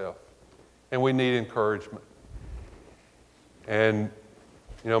ourselves, and we need encouragement. And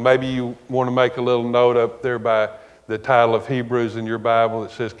maybe you want to make a little note up there by the title of Hebrews in your Bible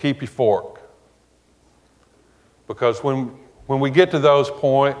that says, keep your fork. Because when we get to those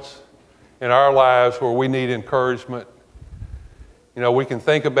points in our lives where we need encouragement, we can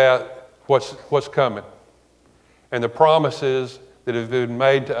think about what's coming and the promises that have been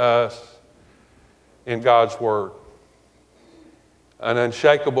made to us in God's Word. An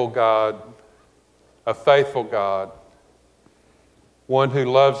unshakable God, a faithful God, one who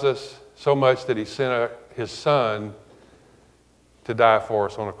loves us so much that he sent his Son to die for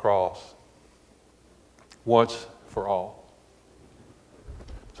us on a cross, once for all.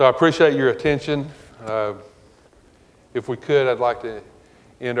 So I appreciate your attention. If we could, I'd like to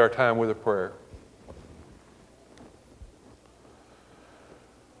end our time with a prayer.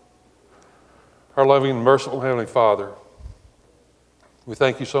 Our loving and merciful Heavenly Father, we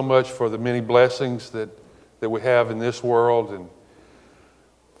thank you so much for the many blessings that we have in this world. And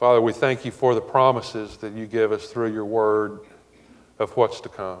Father, we thank you for the promises that you give us through your word of what's to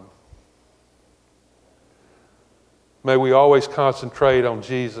come. May we always concentrate on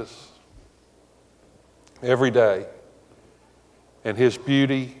Jesus every day and his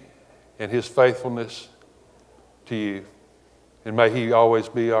beauty and his faithfulness to you. And may he always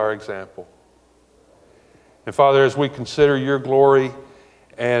be our example. And Father, as we consider your glory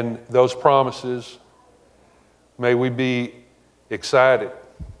and those promises, may we be excited,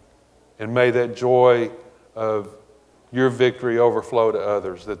 and may that joy of your victory overflow to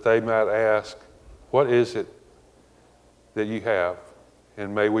others, that they might ask, what is it that you have?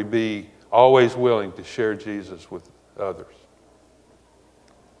 And may we be always willing to share Jesus with others.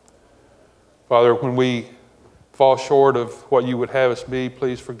 Father, when we fall short of what you would have us be,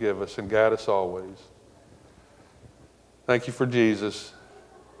 please forgive us and guide us always. Thank you for Jesus.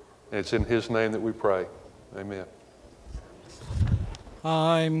 And it's in his name that we pray. Amen.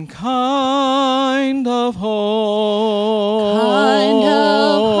 I'm kind of homesick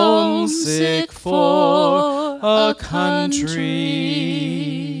for a country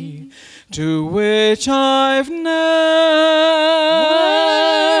to which I've never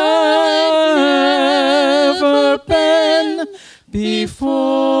been before.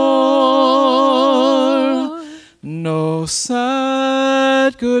 No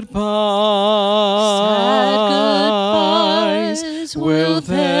sad goodbyes will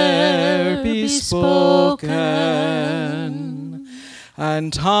there be spoken,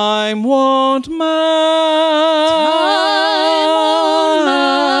 and time won't matter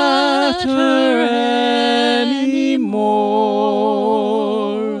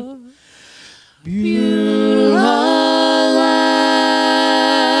anymore. Beulah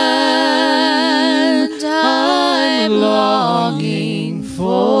land, I'm longing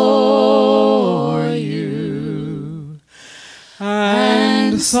for you,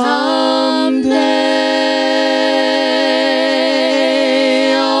 and someday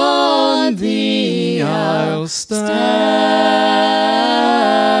on thee I'll stand.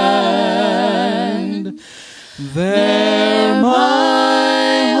 There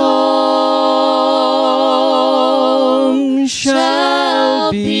my home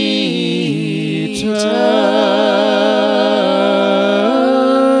shall be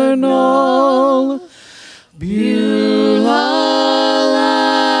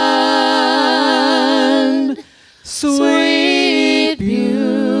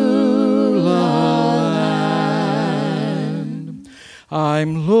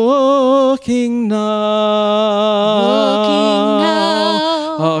I'm looking now,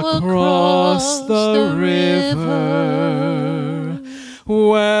 across the river,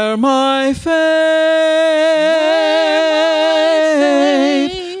 where my faith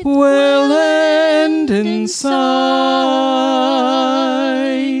will end in sight.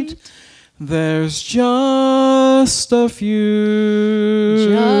 There's just a few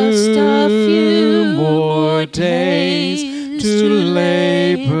more days to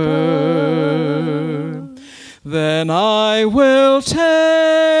labor, then I will take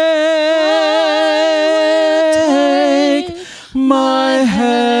my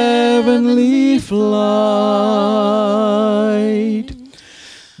heavenly flight.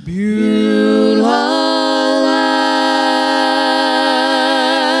 Beulah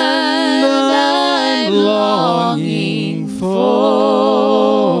land, I'm longing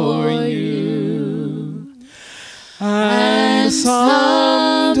for you, and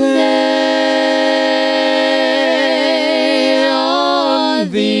someday on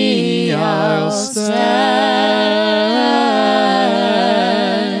thee I'll stand.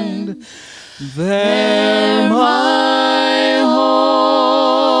 There my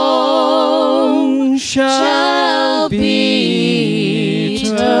home shall be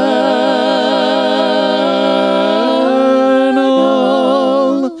eternal.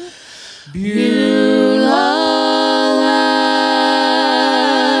 Beulah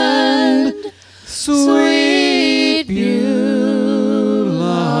land, sweet Beulah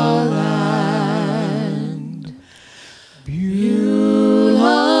land. Beulah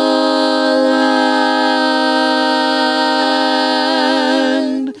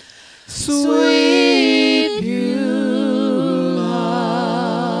land, sweet Beulah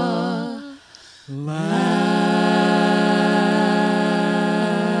land.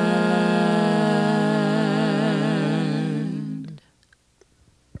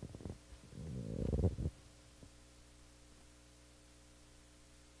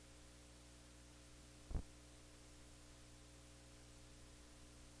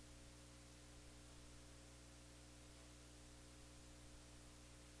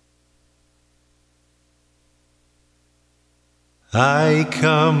 I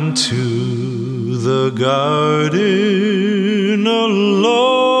come to the garden alone,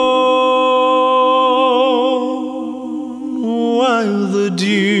 while the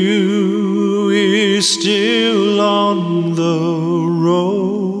dew is still on the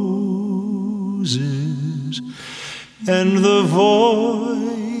roses, and the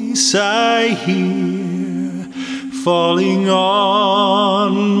voice I hear falling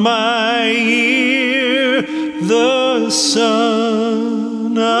on my ear, the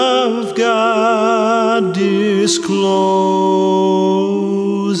Son of God discloses.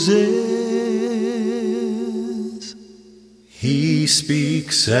 He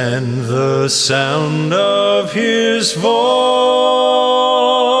speaks, and the sound of his voice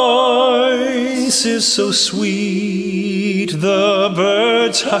is so sweet, the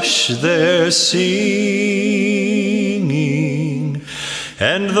birds hush their singing,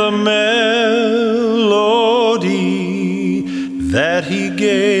 and the melody that he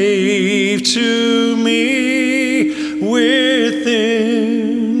gave to me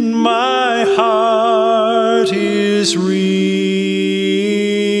within my heart is ringing.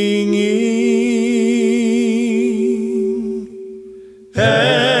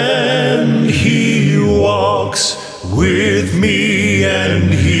 And he walks with me,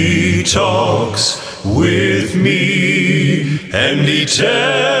 and he talks with me, and he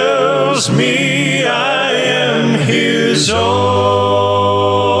tells me I am his own,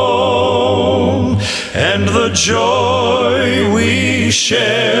 and the joy we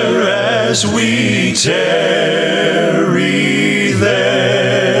share as we tarry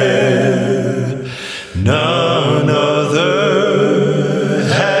there, none other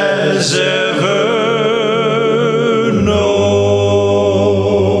has ever known.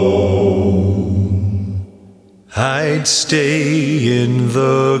 I'd stay in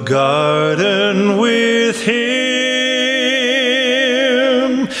the garden with him,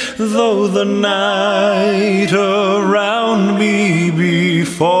 though the night around me be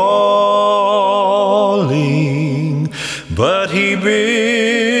falling, but he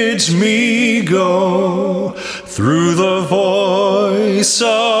bids me go through the voice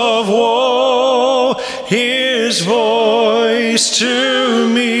of woe. His voice to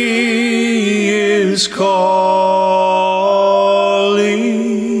me is calling,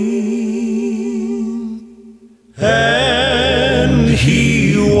 and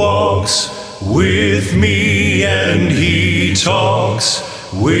he walks with me, and he talks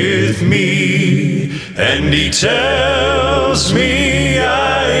with with me, and he tells me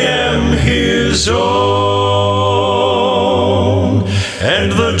I am his own.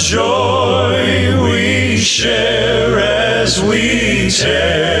 And the joy we share as we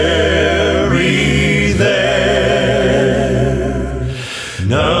tarry there,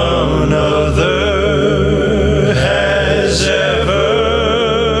 none other has ever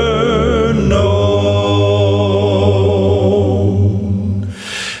known.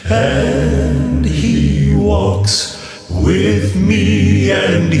 And he walks with me,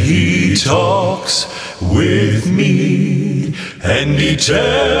 and he talks with me, and he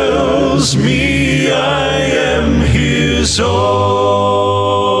tells me I am his own.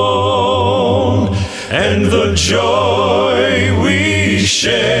 And the joy we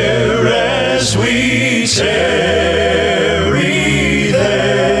share as we tarry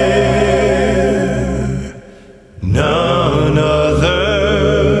there, none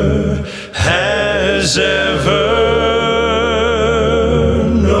other has ever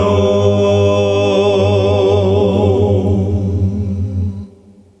known.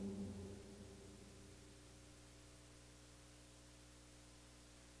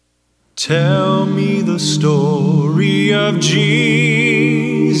 Tell me the story of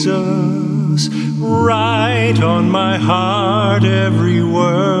Jesus, write on my heart every word.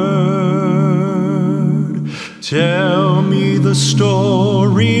 Tell me the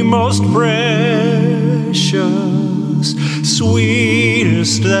story most precious,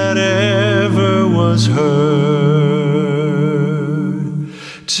 sweetest that ever was heard.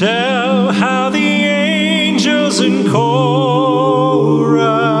 Tell how the angels in chorus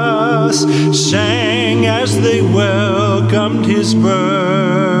sang as they welcomed his birth.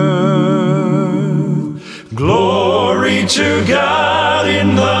 Glory to God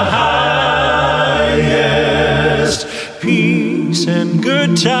in the highest, peace and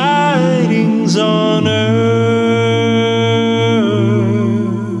good tidings on earth.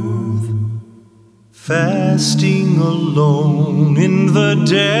 Fasting alone in the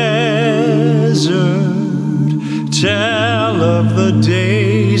desert, tell of the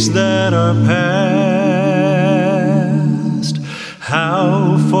days that are past,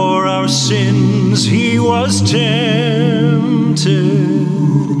 how for our sins he was tempted,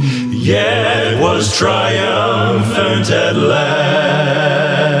 yet was triumphant at last.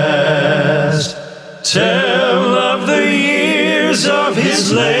 Tell of the years of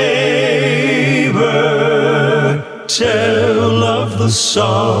his labor, tell of the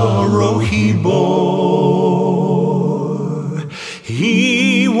sorrow he bore.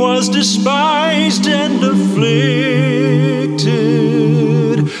 He was despised and afflicted,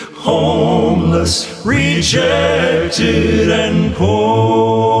 homeless, rejected, and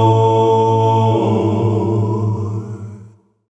poor.